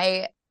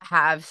 I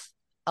have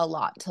a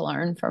lot to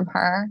learn from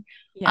her.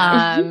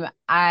 Yeah.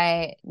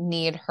 I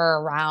need her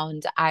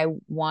around. I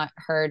want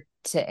her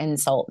to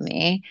insult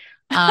me.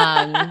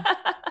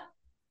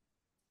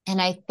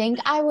 And I think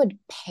I would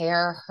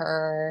pair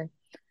her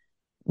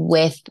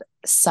with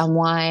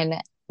someone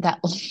that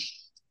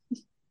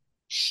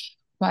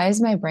why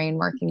is my brain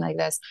working like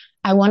this?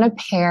 I want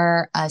to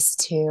pair us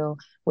two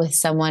with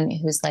someone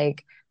who's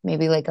like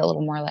maybe like a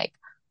little more like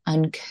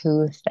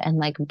uncouth and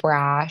like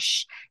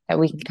brash that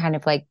we can kind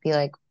of like be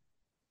like,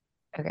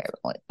 okay,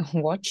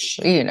 what's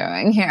she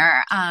doing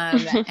here?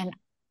 And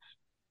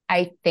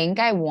I think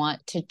I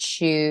want to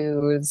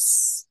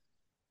choose.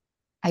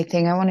 I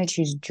think I want to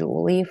choose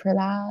Julie for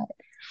that.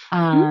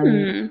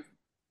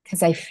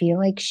 Because I feel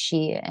like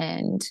she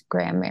and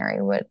Graham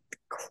Mary would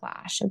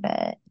clash a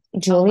bit.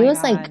 Julie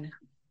was like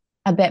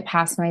a bit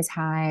past my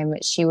time.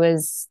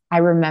 I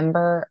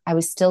remember I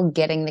was still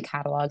getting the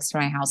catalogs to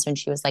my house when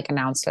she was like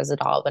announced as a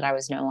doll, but I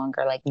was no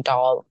longer like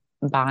doll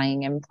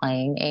buying and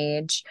playing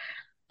age.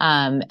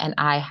 And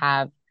I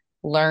have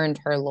learned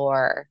her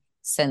lore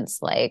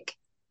since like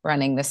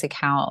running this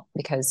account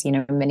because, you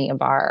know, many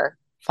of our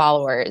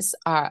followers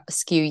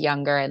skew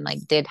younger and like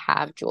did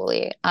have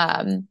Julie.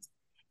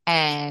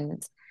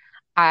 And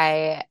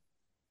I,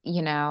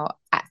 you know,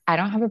 I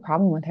don't have a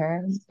problem with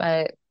her,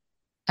 but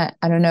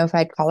I don't know if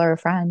I'd call her a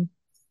friend.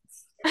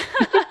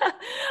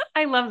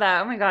 I love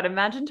that. Oh my God.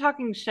 Imagine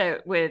talking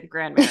shit with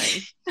Grand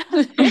Mary.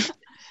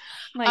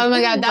 Like, oh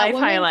my God, that life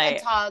woman highlight.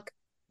 could talk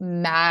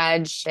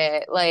mad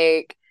shit.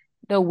 Like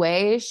the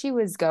way she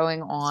was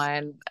going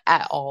on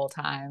at all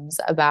times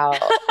about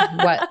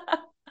what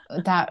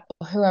that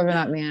whoever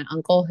that man,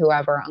 Uncle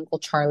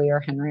Charlie or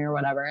Henry or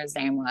whatever his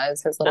name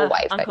was, his little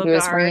wife that Uncle he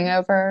was Gard. bringing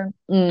over,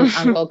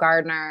 Uncle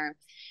Gardner.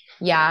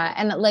 Yeah,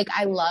 and like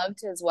I loved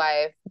his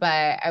wife,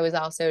 but I was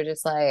also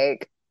just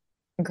like,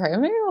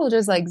 Grammy will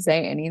just like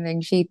say anything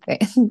she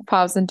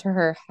pops into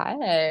her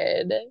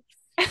head.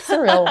 It's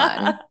a real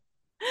one.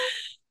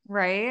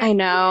 Right? I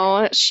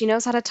know. She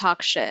knows how to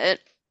talk shit.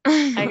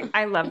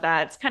 I love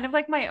that. It's kind of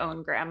like my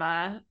own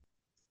grandma.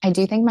 I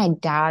do think my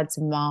dad's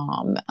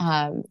mom,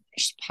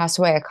 she passed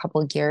away a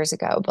couple of years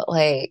ago, but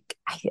like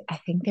I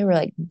think they were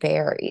like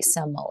very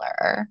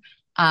similar.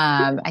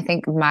 I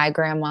think my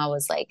grandma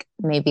was like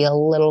maybe a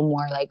little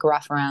more like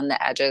rough around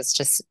the edges,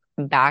 just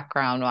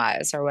background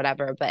wise or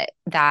whatever, but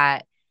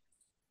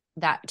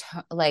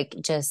like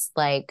just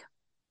like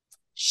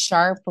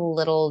sharp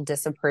little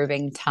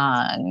disapproving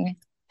tongue.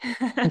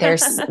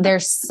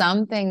 There's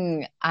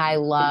something I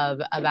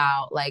love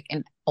about like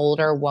an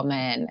older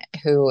woman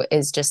who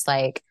is just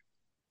like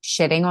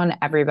shitting on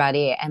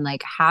everybody and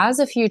like has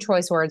a few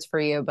choice words for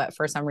you, but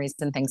for some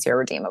reason thinks you're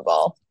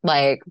redeemable.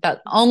 Like the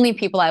only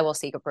people I will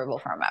seek approval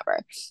from ever.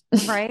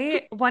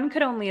 Right? One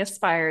could only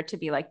aspire to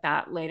be like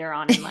that later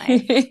on in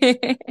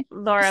life.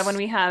 Laura, when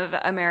we have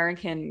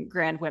American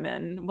grand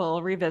women,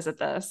 we'll revisit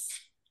this.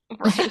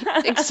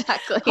 Right,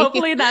 exactly.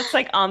 Hopefully, that's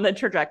like on the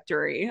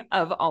trajectory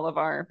of all of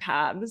our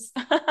paths.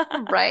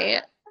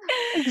 Right,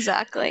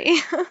 exactly.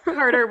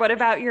 Carter, what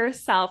about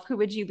yourself? Who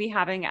would you be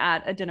having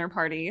at a dinner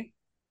party?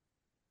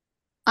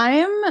 I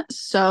am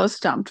so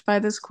stumped by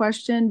this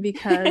question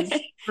because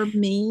for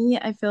me,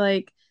 I feel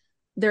like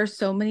there's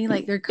so many,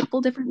 like, there are a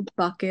couple different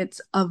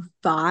buckets of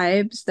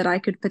vibes that I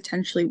could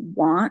potentially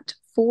want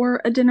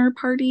for a dinner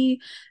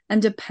party.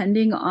 And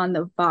depending on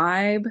the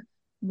vibe,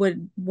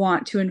 would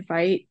want to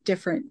invite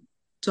different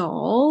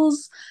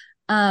dolls.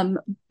 Um,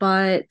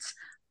 but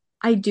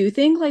I do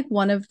think like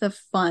one of the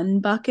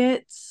fun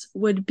buckets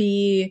would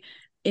be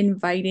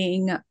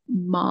inviting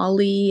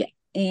Molly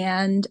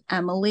and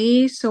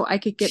Emily so I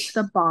could get to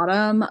the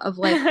bottom of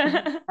like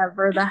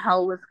whatever the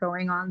hell was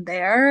going on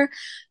there.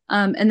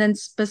 And then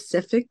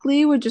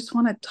specifically would just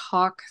want to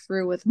talk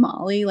through with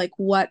Molly like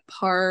what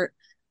part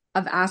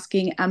of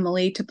asking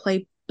Emily to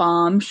play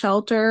bomb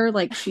shelter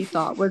like she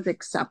thought was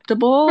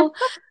acceptable.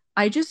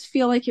 I just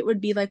feel like it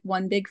would be like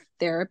one big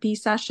therapy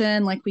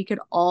session. Like we could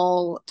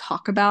all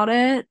talk about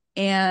it,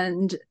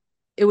 and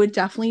it would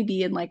definitely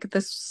be in like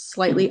this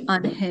slightly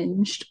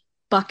unhinged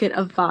bucket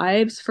of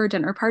vibes for a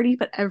dinner party.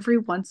 But every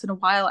once in a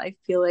while, I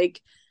feel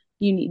like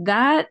you need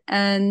that.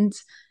 And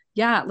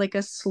yeah, like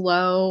a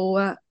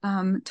slow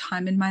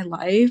time in my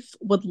life,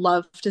 would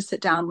love to sit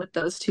down with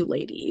those two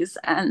ladies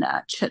and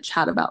chit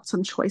chat about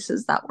some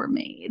choices that were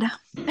made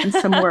and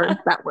some words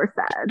that were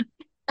said.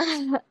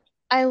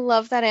 I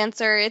love that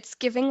answer. It's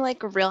giving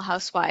like Real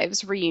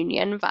Housewives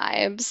reunion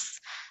vibes.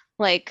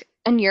 Like,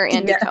 and you're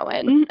Andy Yeah.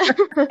 Cohen.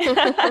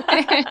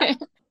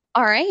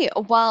 All right.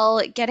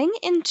 Well, getting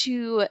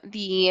into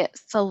the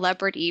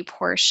celebrity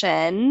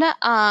portion,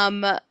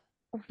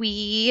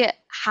 we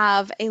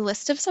have a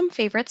list of some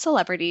favorite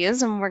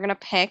celebrities, and we're gonna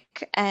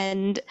pick,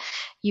 and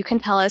you can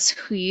tell us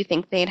who you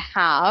think they'd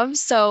have.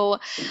 So,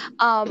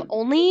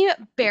 only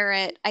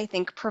Barrett, I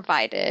think,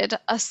 provided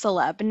a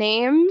celeb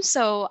name.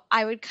 So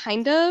I would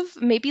kind of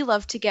maybe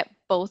love to get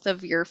both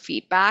of your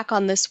feedback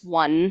on this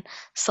one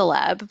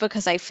celeb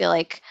because I feel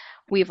like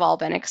we've all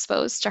been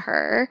exposed to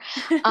her,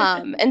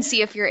 and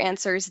see if your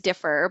answers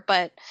differ.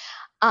 But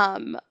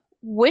um,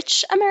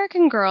 which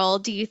American Girl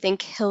do you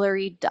think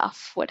Hilary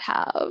Duff would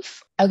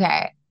have?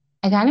 Okay.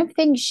 I kind of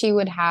think she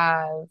would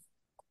have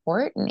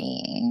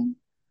Courtney,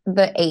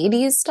 the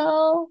 80s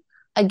doll.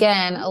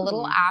 Again, a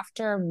little Ooh.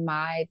 after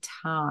my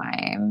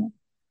time.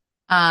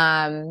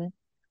 Um,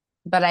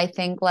 but I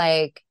think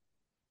like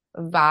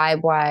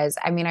vibe wise,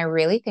 I mean, I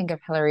really think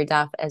of Hilary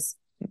Duff as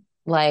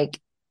like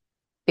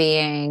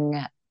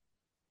being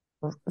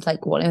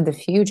like one of the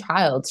few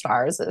child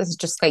stars that's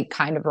just like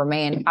kind of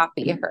remained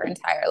happy her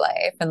entire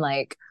life and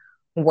like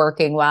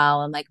working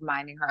well and like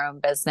minding her own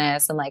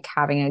business and like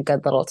having a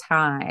good little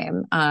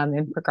time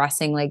and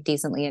progressing like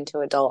decently into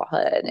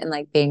adulthood and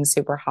like being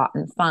super hot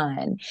and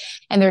fun.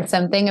 And there's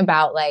something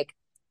about like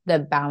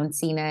the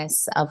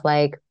bounciness of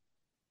like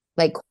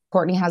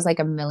Courtney has like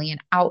a million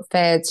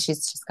outfits.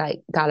 She's just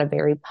got a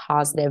very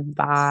positive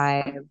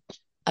vibe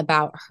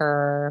about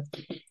her.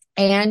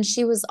 And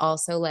she was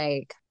also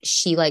like,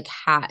 she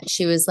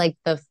was like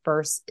the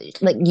first,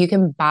 like you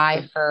can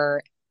buy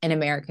her an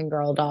American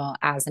Girl doll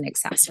as an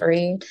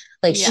accessory.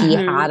 Like she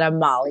Yeah. Mhm. had a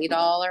Molly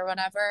doll or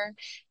whatever.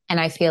 And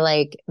I feel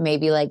like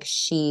maybe like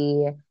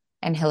she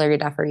and Hilary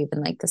Duff are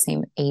even like the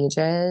same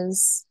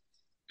ages.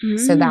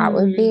 So Mm.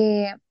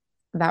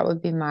 that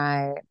would be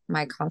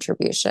my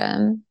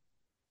contribution.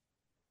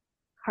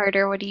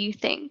 Carter, what do you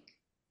think?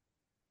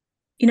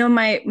 You know,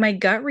 my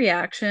gut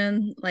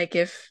reaction, like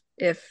if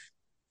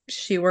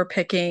she were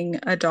picking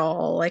a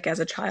doll like as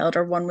a child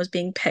or one was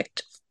being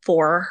picked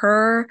for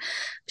her,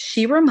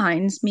 she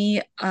reminds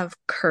me of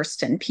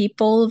Kirsten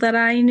people that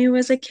I knew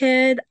as a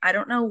kid. I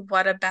don't know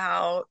what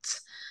about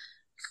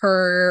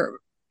her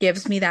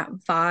gives me that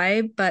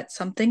vibe, but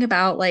something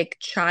about like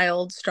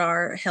child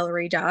star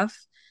Hilary Duff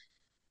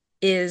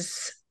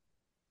is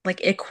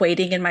like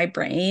equating in my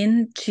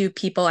brain to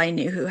people I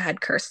knew who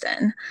had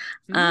Kirsten.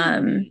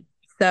 Um, Mm.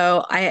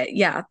 so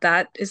yeah,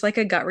 that is like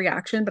a gut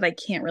reaction, but I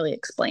can't really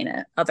explain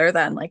it other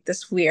than like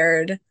this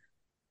weird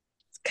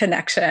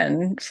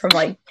connection from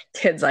like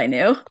kids I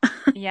knew.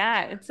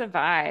 Yeah, it's a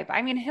vibe.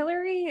 I mean,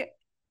 Hillary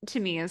to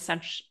me is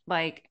such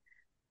like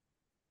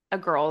a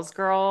girl's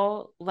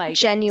girl, like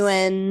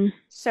Genuine.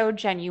 so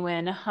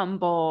genuine,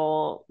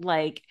 humble.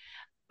 Like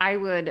I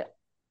would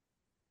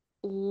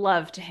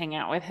love to hang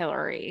out with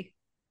Hillary.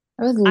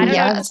 I would I don't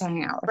know, love to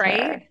hang out with her.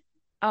 right?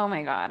 Oh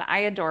my God, I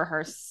adore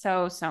her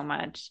so, so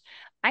much.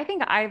 I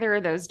think either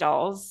of those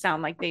dolls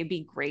sound like they'd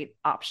be great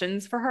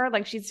options for her.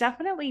 Like she's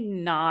definitely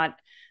not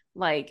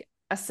like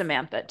a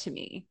Samantha to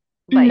me.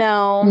 Like,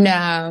 No.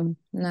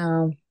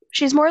 No.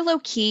 She's more low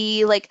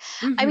key. Like,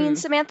 I mean, mhm.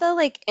 Samantha,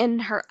 like, in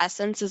her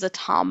essence is a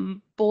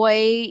tomboy,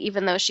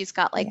 even though she's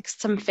got like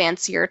some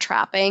fancier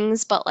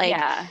trappings. But like,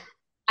 Yeah.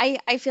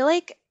 I feel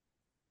like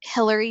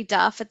Hilary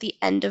Duff at the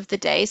end of the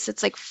day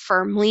sits like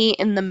firmly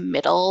in the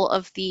middle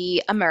of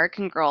the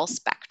American Girl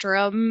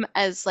spectrum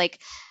as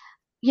like,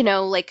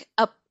 like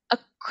a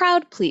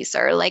crowd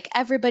pleaser, like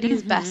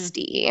everybody's Mhm.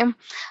 bestie.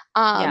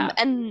 Yeah.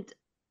 And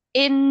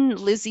in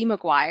Lizzie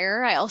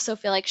McGuire, I also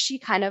feel like she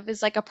kind of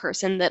is like a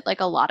person that like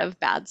a lot of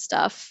bad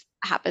stuff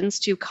happens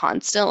to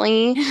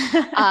constantly.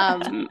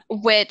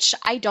 Which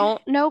I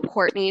don't know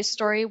Courtney's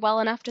story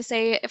well enough to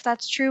say if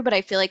that's true, but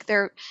I feel like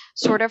they're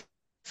sort of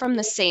from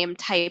the same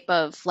type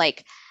of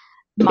like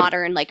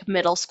modern like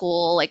middle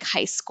school like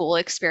high school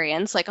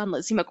experience like on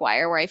Lizzie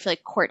McGuire where I feel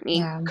like Courtney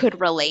Yeah. could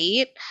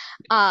relate.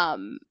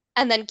 And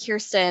then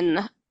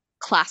Kirsten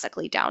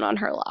classically down on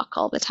her luck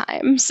all the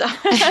time. So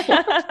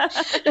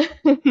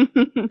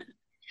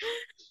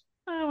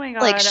Oh my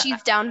like God.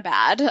 she's down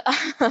bad.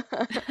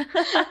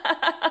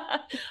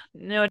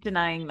 No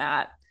denying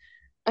that.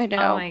 I Oh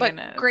know, my but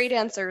goodness. great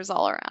answers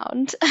all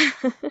around.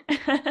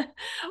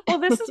 Well,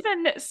 this has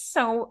been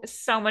so,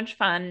 so much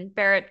fun.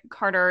 Barrett,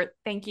 Carter,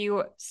 thank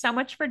you so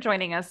much for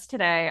joining us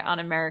today on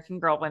American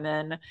Girl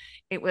Women.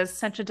 It was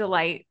such a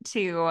delight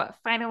to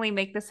finally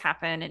make this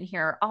happen and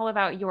hear all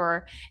about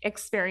your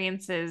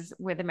experiences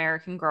with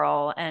American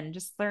Girl and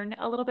just learn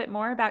a little bit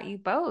more about you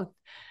both.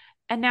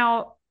 And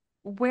now,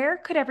 where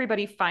could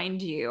everybody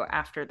find you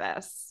after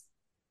this?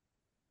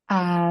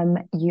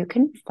 You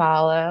can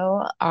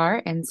follow our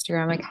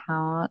Instagram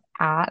account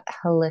at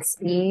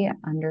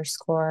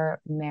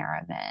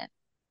Helicity_Merriment.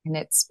 And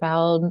it's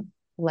spelled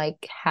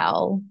like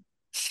hell.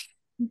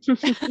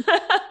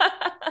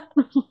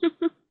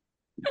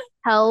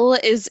 Hell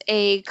is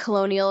a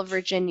colonial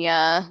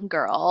Virginia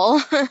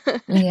girl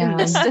in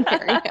this Yeah.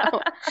 scenario.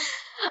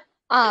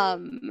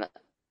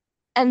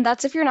 And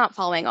that's if you're not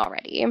following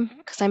already,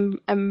 because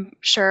I'm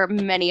sure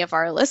many of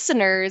our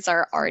listeners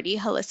are already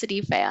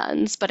Helicity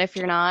fans, but if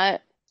you're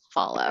not,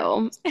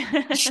 follow.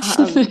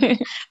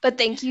 But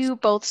thank you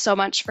both so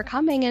much for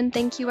coming, and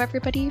thank you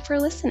everybody for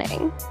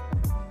listening.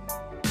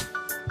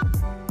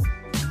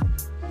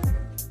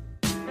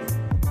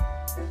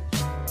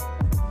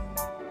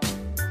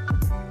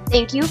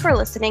 Thank you for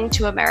listening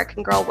to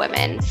American Girl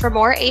Women. For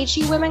more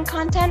AG Women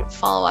content,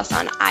 follow us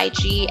on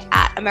IG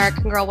at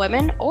American Girl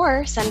Women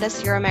or send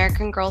us your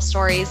American Girl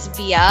stories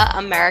via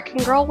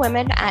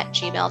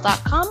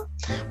americangirlwomen@gmail.com.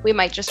 We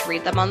might just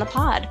read them on the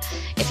pod.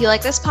 If you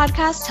like this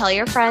podcast, tell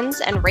your friends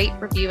and rate,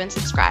 review, and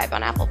subscribe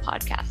on Apple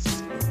Podcasts.